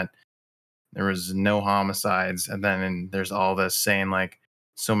saying that there was no homicides, and then there's all this saying like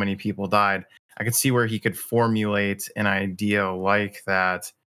so many people died, I could see where he could formulate an idea like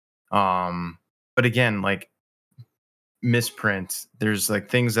that. But again, like misprint, there's like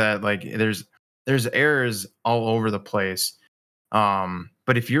things that like there's errors all over the place.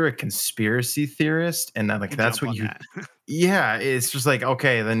 But if you're a conspiracy theorist and that like We'll that's jump what on you, that. yeah, it's just like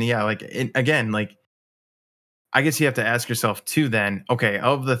okay, then yeah, like again, like I guess you have to ask yourself too. Then okay,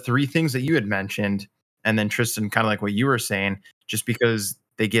 of the 3 things that you had mentioned, and then Tristan, kind of like what you were saying, just because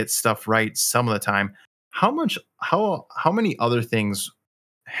they get stuff right some of the time, how many other things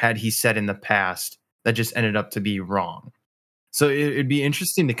had he said in the past that just ended up to be wrong? So it'd be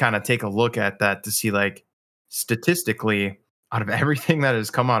interesting to kind of take a look at that to see, like, statistically, out of everything that has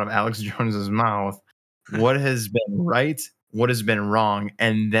come out of Alex Jones's mouth, what has been right, what has been wrong,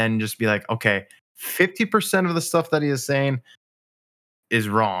 and then just be like, okay, 50% of the stuff that he is saying is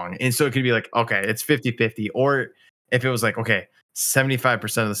wrong. And so it could be like, okay, it's 50-50. Or if it was like, okay,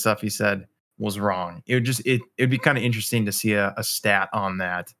 75% of the stuff he said was wrong. It'd be kind of interesting to see a stat on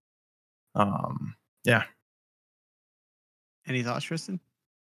that. Um, yeah. Any thoughts, Tristan?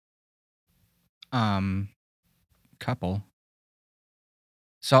 Couple.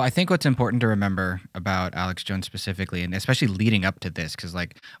 So I think what's important to remember about Alex Jones specifically, and especially leading up to this, because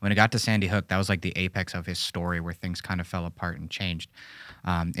like when it got to Sandy Hook, that was like the apex of his story where things kind of fell apart and changed.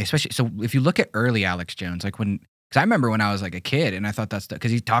 Especially so if you look at early Alex Jones, like because I remember when I was like a kid and I thought that's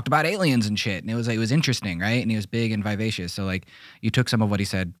because he talked about aliens and shit, and it was interesting, right? And he was big and vivacious. So like you took some of what he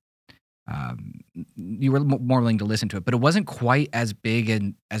said, um, you were more willing to listen to it, but it wasn't quite as big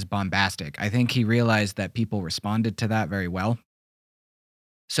and as bombastic. I think he realized that people responded to that very well.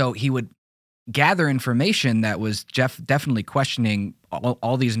 So he would gather information that was definitely questioning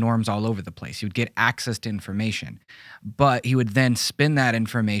all these norms all over the place. He would get access to information, but he would then spin that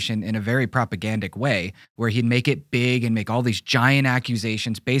information in a very propagandic way where he'd make it big and make all these giant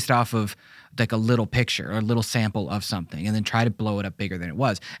accusations based off of like a little picture or a little sample of something and then try to blow it up bigger than it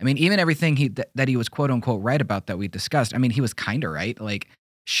was. I mean, even everything that he was quote unquote right about that we discussed, I mean, he was kind of right. Like,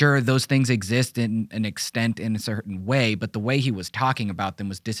 sure, those things exist in an extent in a certain way, but the way he was talking about them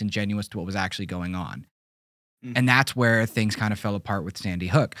was disingenuous to what was actually going on. And that's where things kind of fell apart with Sandy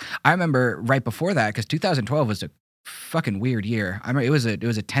Hook. I remember right before that, because 2012 was a fucking weird year. I remember it was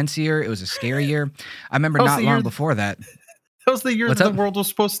a tense year. It was a scary year. I remember That was not the long year before that. that was the year What's that up? the world was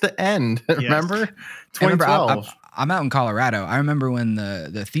supposed to end. Yes. Remember? I remember 2012. I'm out in Colorado. I remember when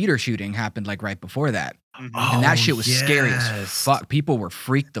the theater shooting happened like right before that. And that Oh, shit was scary as yes. fuck. People were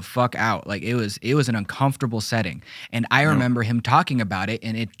freaked the fuck out. Like it was an uncomfortable setting. And I Yep. remember him talking about it,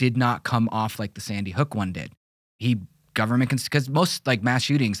 and it did not come off like the Sandy Hook one did. Because most like mass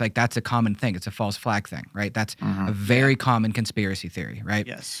shootings, like that's a common thing. It's a false flag thing, right? That's a very common conspiracy theory, right?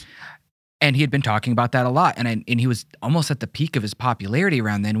 Yes. And he had been talking about that a lot. And he was almost at the peak of his popularity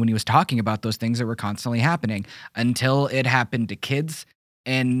around then when he was talking about those things that were constantly happening until it happened to kids.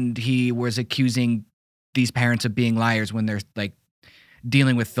 And he was accusing these parents of being liars when they're like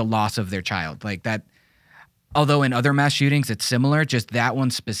dealing with the loss of their child. Like that, although in other mass shootings it's similar, just that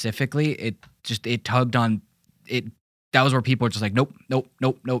one specifically, it tugged on it. That was where people were just like, nope, nope,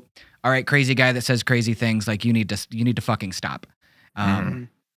 nope, nope. All right, crazy guy that says crazy things. Like you need to fucking stop.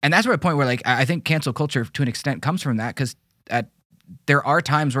 And that's where a point where like I think cancel culture to an extent comes from that, because there are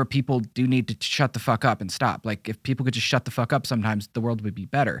times where people do need to shut the fuck up and stop. Like if people could just shut the fuck up, sometimes the world would be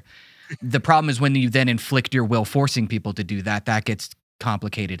better. The problem is when you then inflict your will, forcing people to do that, that gets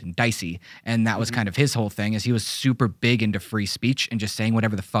complicated and dicey. And that was kind of his whole thing, is he was super big into free speech and just saying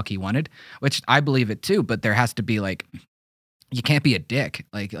whatever the fuck he wanted, which I believe it too. But there has to be like, you can't be a dick.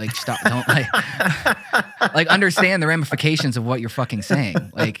 Like stop, don't like understand the ramifications of what you're fucking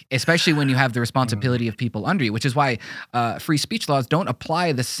saying. Like, especially when you have the responsibility of people under you, which is why free speech laws don't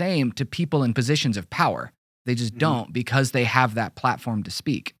apply the same to people in positions of power. They just don't, because they have that platform to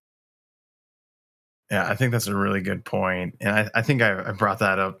speak. Yeah, I think that's a really good point. And I think I brought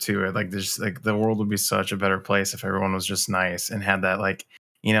that up too. Like there's like the world would be such a better place if everyone was just nice and had that, like,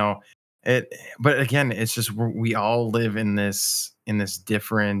 you know, it, but again, it's just we all live in this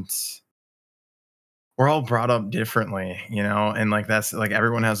different, we're all brought up differently, and like that's like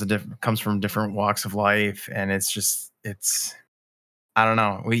everyone has a different, comes from different walks of life, and it's just it's I don't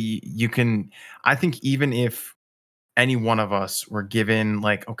know. You can, I think even if any one of us were given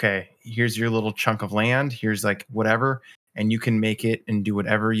like, okay, here's your little chunk of land, here's like whatever, and you can make it and do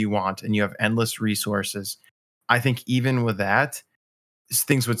whatever you want, and you have endless resources. I think even with that,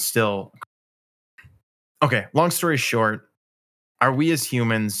 things would still. Okay, long story short, are we as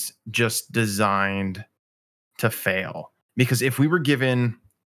humans just designed to fail? Because if we were given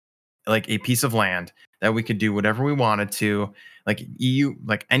like a piece of land that we could do whatever we wanted to, like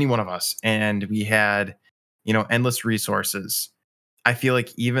like any one of us, and we had, endless resources, I feel like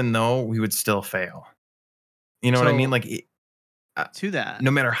even though we would still fail. You know what I mean? So Like to that,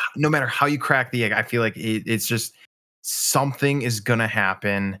 no matter how you crack the egg, I feel like it's just something is gonna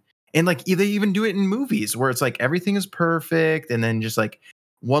happen. And like they even do it in movies where it's like everything is perfect, and then just like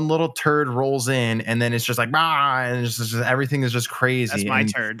one little turd rolls in, and then it's just like and it's just everything is just that's crazy. my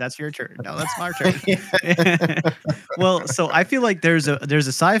And turn. That's your turn. No, that's my turn. Well, so I feel like there's a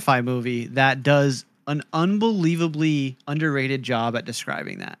sci-fi movie that does an unbelievably underrated job at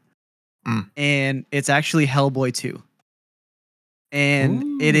describing that. Mm. And it's actually Hellboy 2. And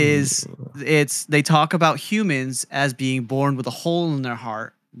Ooh. it's they talk about humans as being born with a hole in their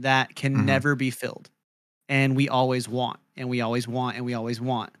heart that can Mhm. never be filled. And we always want, and we always want, and we always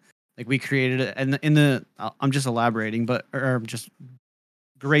want. Like we created it, and I'm just elaborating, but or I'm just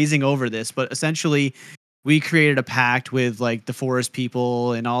grazing over this, but essentially we created a pact with like the forest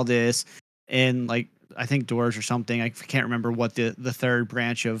people and all this, and like I think doors or something. I can't remember what the third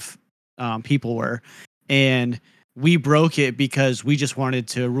branch of people were, and we broke it because we just wanted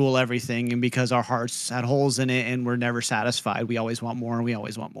to rule everything, and because our hearts had holes in it and we're never satisfied. We always want more, and we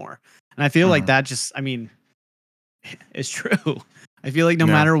always want more. And I feel like Mhm. that just, I mean, it's true. I feel like no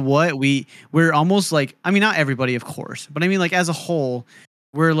Yeah. matter what, we're almost like, I mean, not everybody, of course, but I mean, like as a whole,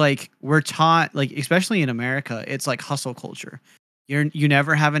 we're taught, like especially in America, it's like hustle culture. You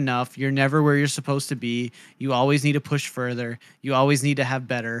never have enough. You're never where you're supposed to be. You always need to push further. You always need to have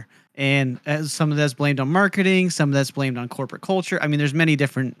better. And as some of that's blamed on marketing, some of that's blamed on corporate culture. I mean, there's many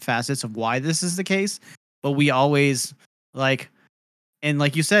different facets of why this is the case, but we always like, and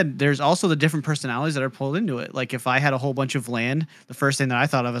like you said, there's also the different personalities that are pulled into it. Like if I had a whole bunch of land, the first thing that I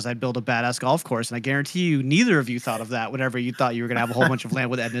thought of is I'd build a badass golf course. And I guarantee you, neither of you thought of that whenever you thought you were going to have a whole bunch of land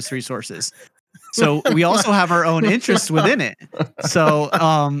with endless resources. So we also have our own interests within it. So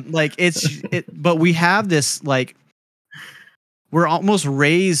like but we have this like, we're almost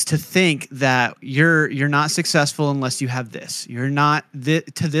raised to think that you're not successful unless you have this. You're not to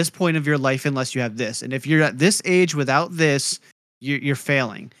this point of your life unless you have this. And if you're at this age without this, you're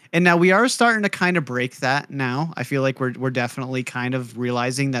failing. And now we are starting to kind of break that now. I feel like we're definitely kind of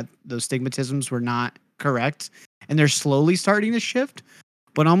realizing that those stigmatisms were not correct, and they're slowly starting to shift.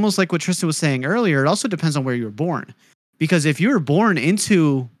 But almost like what Tristan was saying earlier, it also depends on where you were born. Because if you were born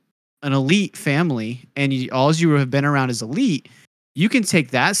into an elite family and all you have been around is elite, you can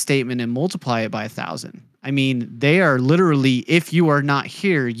take that statement and multiply it by 1,000. I mean, they are literally, if you are not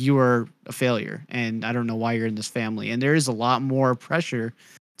here, you are a failure. And I don't know why you're in this family. And there is a lot more pressure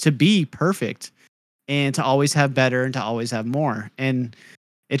to be perfect and to always have better and to always have more. And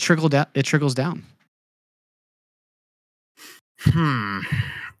it trickles down.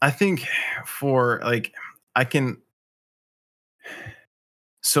 I think for like I can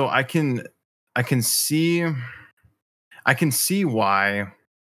so I can see why,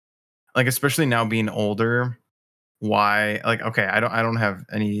 like especially now being older, why, like, okay, I don't have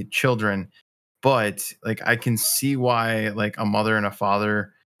any children, but like I can see why like a mother and a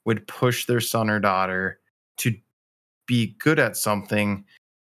father would push their son or daughter to be good at something,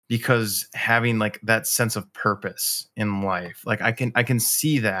 because having like that sense of purpose in life, like I can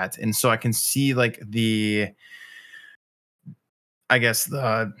see that, and so I can see like I guess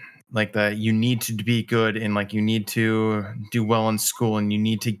the you need to be good, and like you need to do well in school, and you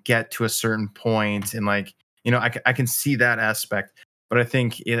need to get to a certain point, and like I can see that aspect. But I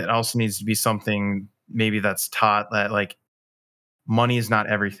think it also needs to be something maybe that's taught, that like money is not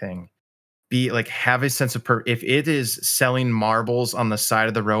everything. Be like, have a sense of if it is selling marbles on the side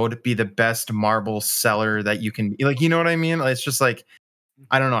of the road, be the best marble seller that you can be. Like, you know what I mean? It's just like,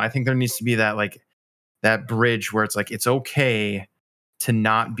 I don't know, I think there needs to be that like that bridge where it's like it's okay to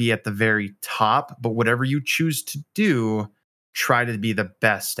not be at the very top, but whatever you choose to do, try to be the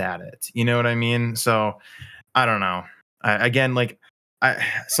best at it. You know what I mean? So I don't know. Again, like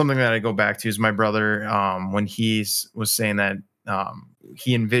something that I go back to is my brother, when was saying that,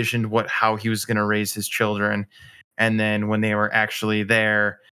 he envisioned how he was going to raise his children, and then when they were actually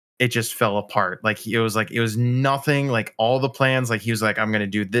there, it just fell apart. Like it was nothing like all the plans. Like he was like, I'm going to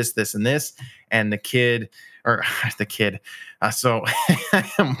do this, this, and this, and the kid, or the kid, so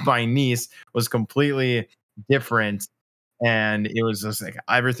my niece was completely different, and it was just like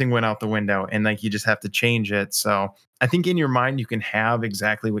everything went out the window, and like you just have to change it. So I think in your mind you can have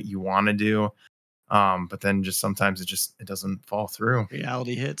exactly what you want to do, but then just sometimes it doesn't fall through.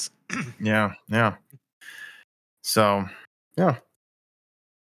 Reality hits. Yeah, yeah. So yeah,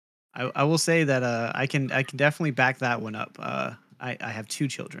 I will say that I can definitely back that one up. I have two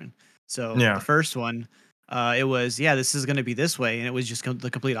children, so the yeah. first one, it was, yeah, this is going to be this way, and it was just the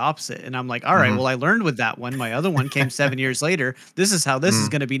complete opposite. And I'm like, all right, Hmm. well, I learned with that one. My other one came 7 years later. This is how this is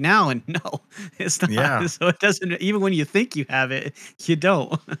Hmm. going to be now, and no, it's not. Yeah, So it doesn't. Even when you think you have it, you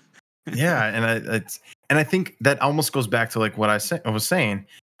don't. yeah, and I think that almost goes back to like what I was saying.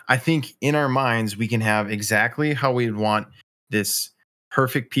 I think in our minds we can have exactly how we'd want this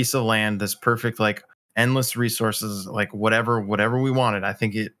perfect piece of land, this perfect like endless resources, like whatever we wanted. I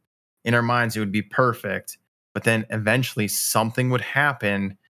think it in our minds it would be perfect, but then eventually something would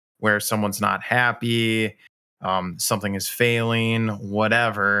happen where someone's not happy, something is failing,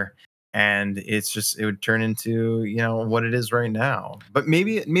 whatever, and it would turn into what it is right now, but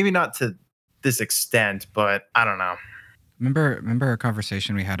maybe not to this extent, but I don't know. Remember our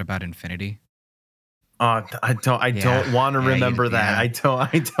conversation we had about infinity? I don't Yeah, want to yeah, remember that. yeah.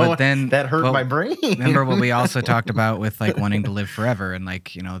 I But don't. then, That hurt my but brain. remember what we also talked about with like wanting to live forever, and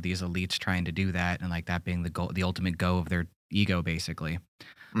like these elites trying to do that, and like that being the goal, the ultimate go of their ego, basically.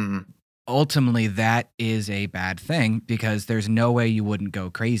 Mhm. Ultimately, that is a bad thing because there's no way you wouldn't go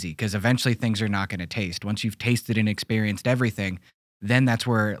crazy, because eventually things are not going to taste. Once you've tasted and experienced everything, then that's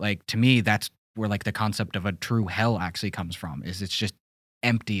where, like, to me, that's where like the concept of a true hell actually comes from. Is it's just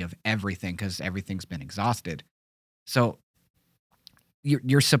empty of everything because everything's been exhausted. So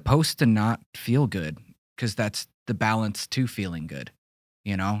you're supposed to not feel good because that's the balance to feeling good.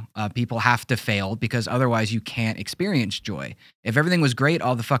 People have to fail because otherwise you can't experience joy. If everything was great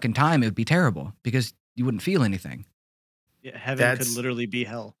all the fucking time, it would be terrible because you wouldn't feel anything. Yeah, heaven could That's literally be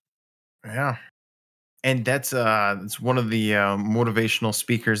hell. yeah, and it's one of the motivational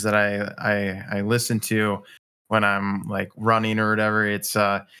speakers that I listen to when I'm like running or whatever. It's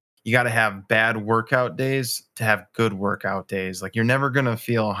you got to have bad workout days to have good workout days. Like you're never gonna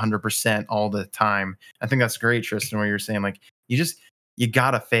feel 100% all the time. I think that's great, Tristan, where you're saying like you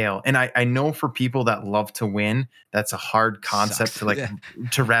gotta fail. And I know for people that love to win, that's a hard concept Sucks. to like Yeah.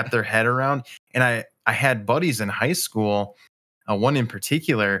 to wrap their head around. And I had buddies in high school, one in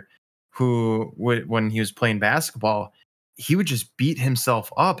particular, who would, when he was playing basketball, he would just beat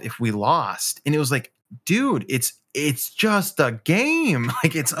himself up if we lost, and it was like, dude, it's just a game.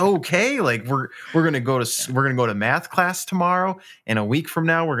 Like it's okay. Like we're gonna Yeah. we're gonna go to math class tomorrow, and a week from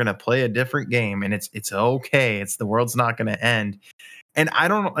now we're gonna play a different game, and it's okay. It's the world's not gonna end. And I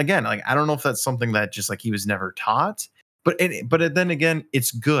don't again, like I don't know if that's something that just like he was never taught, but then again,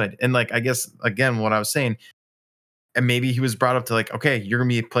 it's good. And like I guess again, what I was saying, and maybe he was brought up to like, okay, you're gonna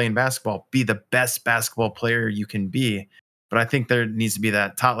be playing basketball, be the best basketball player you can be. But I think there needs to be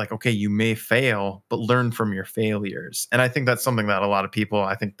that taught, like, okay, you may fail, but learn from your failures. And I think that's something that a lot of people,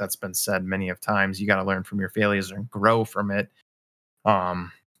 I think that's been said many of times. You got to learn from your failures and grow from it.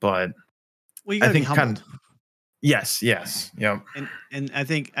 Um, but Well, you got I to be think kind humbled. of yes, yes, yep. And I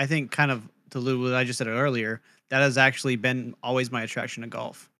think kind of to allude what I just said earlier, that has actually been always my attraction to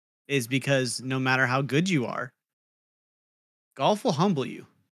golf, is because no matter how good you are, golf will humble you.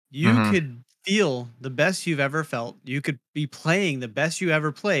 You Hmm. could feel the best you've ever felt. You could be playing the best you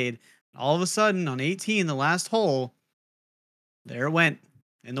ever played. All of a sudden, on 18, the last hole, there it went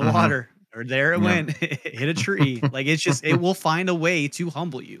in the Hmm. water. or there it Yeah. went, hit a tree. Like it's just it will find a way to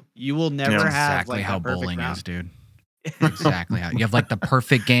humble you. You will Yeah. never have Exactly like how that perfect bowling is, round. dude. Exactly how you have like the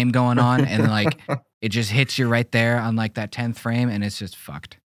perfect game going on, and then like it just hits you right there on like that 10th frame, and it's just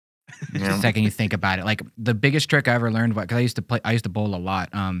fucked. Just the Yeah. second you think about it, like the biggest trick I ever learned, because I used to bowl a lot.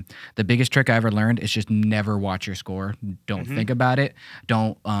 The biggest trick I ever learned is just never watch your score. Don't Mhm. think about it.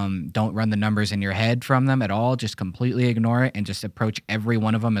 Don't run the numbers in your head from them at all. Just completely ignore it and just approach every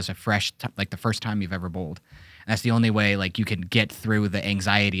one of them as a fresh, like the first time you've ever bowled. And that's the only way like you can get through the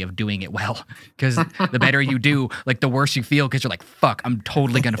anxiety of doing it well. Because the better you do, like the worse you feel, because you're like, fuck, I'm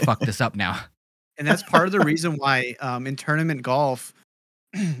totally gonna fuck this up now. And that's part of the reason why in tournament golf,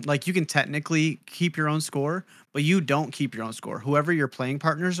 like you can technically keep your own score, but you don't keep your own score. Whoever your playing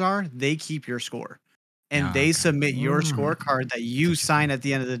partners are, they keep your score. And Yeah, they okay. submit your Mm. scorecard that That's you sign interesting. at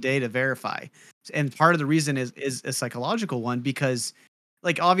the end of the day to verify. And part of the reason is a psychological one because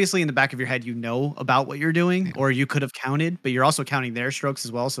like obviously in the back of your head you know about what you're doing Yeah. or you could have counted, but you're also counting their strokes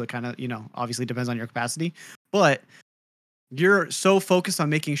as well, so it kind of, obviously depends on your capacity. But you're so focused on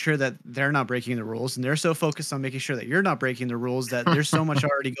making sure that they're not breaking the rules and they're so focused on making sure that you're not breaking the rules that there's so much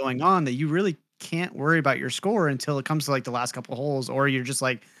already going on that you really can't worry about your score until it comes to like the last couple holes, or you're just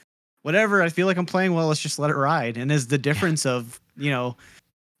like, whatever, I feel like I'm playing well, let's just let it ride. And is the Yeah. difference of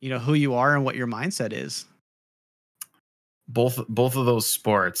who you are and what your mindset is. Both of those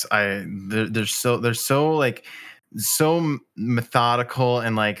sports, they're so like methodical,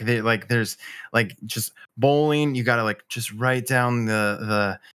 and like they like there's like just bowling, you gotta like just write down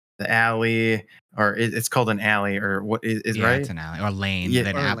the alley, or it's called an alley, or what is Yeah, it's right. an alley or lane. Yeah,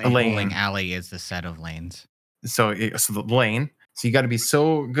 Then Or a lane. bowling lane. alley is the set of lanes. So the lane. So you got to be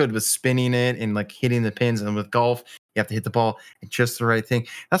so good with spinning it and like hitting the pins. And with golf, you have to hit the ball at just the right thing.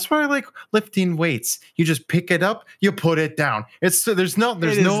 That's why I like lifting weights. You just pick it up, you put it down. It's It there's is no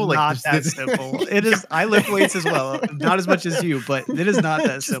like not that simple. It is. I lift weights as well, not as much as you, but it is not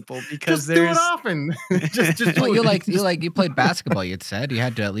that just simple because just do it there's often. just Well, do you it. like you Just like you played basketball. You'd said you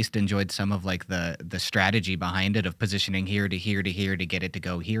had to at least enjoyed some of like the strategy behind it of positioning here to here to here to get it to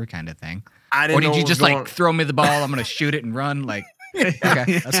go here kind of thing. I Or didn't did know you what was just like going. throw me the ball? I'm gonna shoot it and run. Like,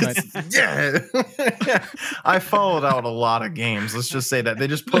 okay, that's fine. Just yeah. I followed out a lot of games. Let's just say that they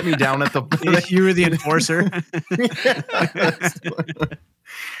just put me down at the you were the enforcer. Yes.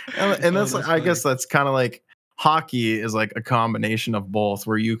 And Oh, that's like, that's I guess funny. that's kind of like hockey is like a combination of both,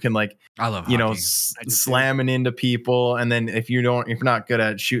 where you can like I love hockey. I do too. slamming into people, and then if you're not good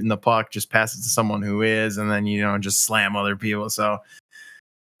at shooting the puck, just pass it to someone who is, and then just slam other people. So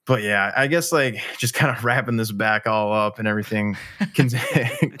but yeah, I guess like just kind of wrapping this back all up and everything. Cons-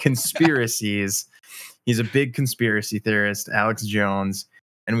 Conspiracies. He's a big conspiracy theorist, Alex Jones,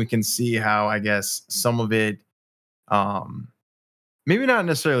 and we can see how I guess some of it, um, maybe not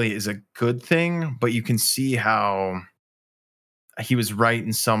necessarily is a good thing, but you can see how he was right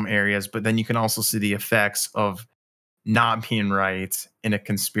in some areas, but then you can also see the effects of not being right in a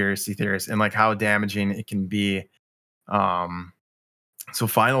conspiracy theorist, and like how damaging it can be. Um, so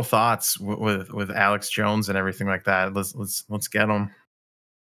final thoughts with Alex Jones and everything like that. Let's get them.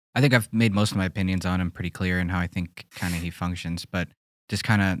 I think I've made most of my opinions on him pretty clear and how I think kind of he functions, but just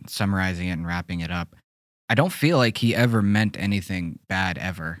kind of summarizing it and wrapping it up. I don't feel like he ever meant anything bad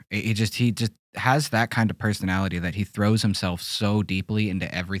ever. He just has that kind of personality that he throws himself so deeply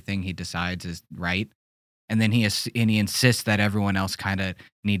into everything he decides is right, and then he insists that everyone else kind of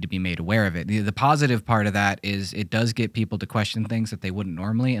need to be made aware of it. The positive part of that is it does get people to question things that they wouldn't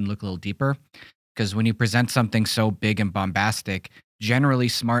normally and look a little deeper. Because when you present something so big and bombastic, generally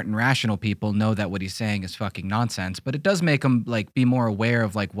smart and rational people know that what he's saying is fucking nonsense. But it does make them like be more aware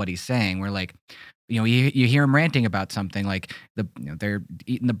of like what he's saying. Where like, you hear him ranting about something like they're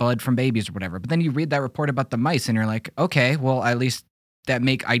eating the blood from babies or whatever. But then you read that report about the mice and you're like, okay, well at least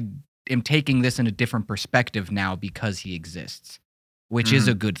I am taking this in a different perspective now because he exists, which is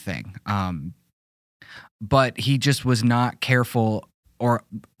a Mhm. good thing. But he just was not careful or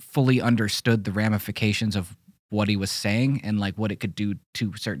fully understood the ramifications of what he was saying and like what it could do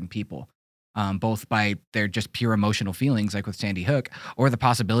to certain people, both by their just pure emotional feelings, like with Sandy Hook, or the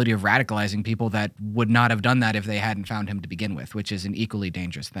possibility of radicalizing people that would not have done that if they hadn't found him to begin with, which is an equally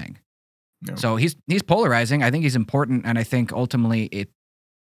dangerous thing. Yeah. So he's polarizing. I think he's important, and I think ultimately it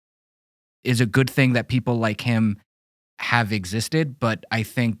is a good thing that people like him have existed, but I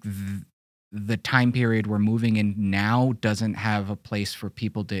think the time period we're moving in now doesn't have a place for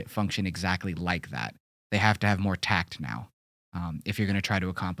people to function exactly like that. They have to have more tact now, if you're going to try to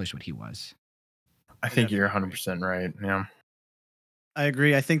accomplish what he was. I I think you're definitely agree. 100% right. Yeah. I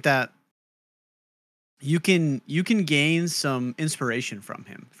agree. I think that you can gain some inspiration from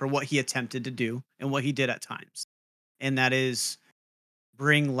him for what he attempted to do and what he did at times. And that is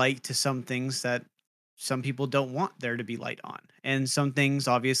bring light to some things that some people don't want there to be light on. And some things,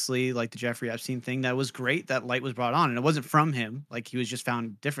 obviously, like the Jeffrey Epstein thing, that was great that light was brought on. And it wasn't from him, like he was just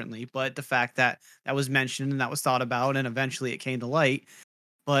found differently. But the fact that that was mentioned and that was thought about and eventually it came to light.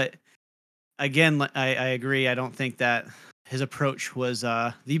 But again, I agree. I don't think that his approach was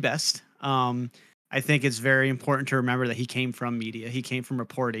the best. I think it's very important to remember that he came from media. He came from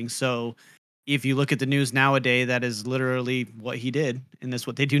reporting. So if you look at the news nowadays, that is literally what he did, and that's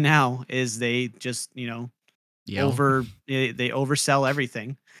what they do now. Is they just Yell. they oversell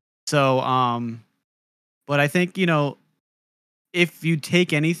everything. So but I think if you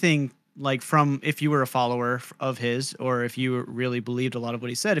take anything like from, if you were a follower of his, or if you really believed a lot of what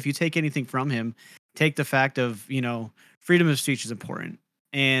he said, if you take anything from him, take the fact of freedom of speech is important,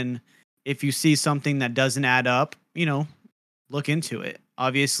 and if you see something that doesn't add up, look into it.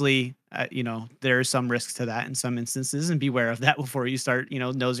 Obviously, there are some risks to that in some instances, and beware of that before you start,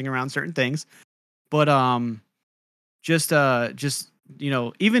 nosing around certain things. But just even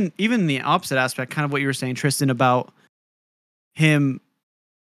the opposite aspect, kind of what you were saying, Tristan, about him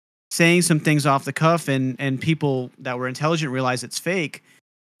saying some things off the cuff, and people that were intelligent realize it's fake.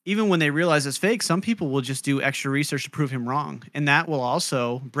 Even when they realize it's fake, some people will just do extra research to prove him wrong, and that will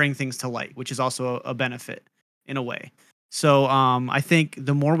also bring things to light, which is also a benefit in a way. So I think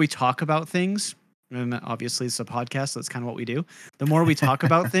the more we talk about things, and obviously it's a podcast, so that's kind of what we do. The more we talk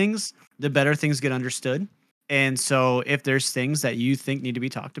about things, the better things get understood. And so if there's things that you think need to be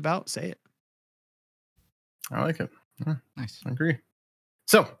talked about, say it. I like it. Yeah, Nice. I agree.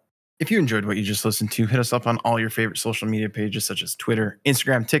 So if you enjoyed what you just listened to, hit us up on all your favorite social media pages such as Twitter,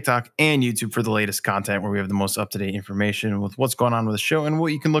 Instagram, TikTok, and YouTube for the latest content where we have the most up-to-date information with what's going on with the show and what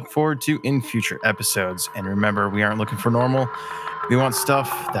you can look forward to in future episodes. And remember, we aren't looking for normal. We want stuff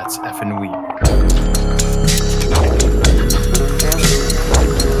that's effing weird.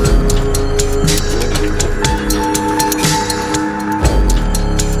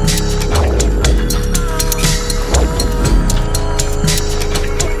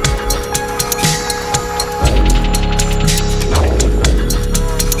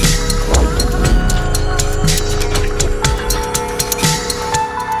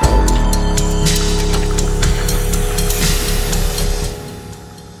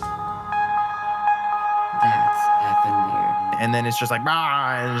 And then it's just like,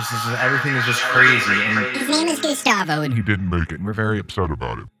 and it's just, everything is just crazy. And his name is Gustavo, and he didn't make it, and we're very upset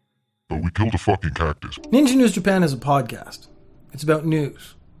about it. But we killed a fucking cactus. Ninja News Japan is a podcast. It's about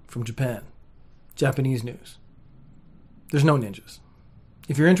news from Japan. Japanese news. There's no ninjas.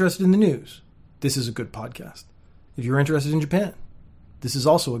 If you're interested in the news, this is a good podcast. If you're interested in Japan, this is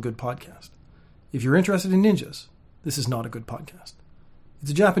also a good podcast. If you're interested in ninjas, this is not a good podcast.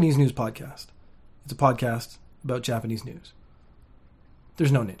 It's a Japanese news podcast. It's a podcast about Japanese news.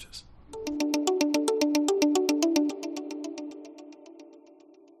 There's no ninjas.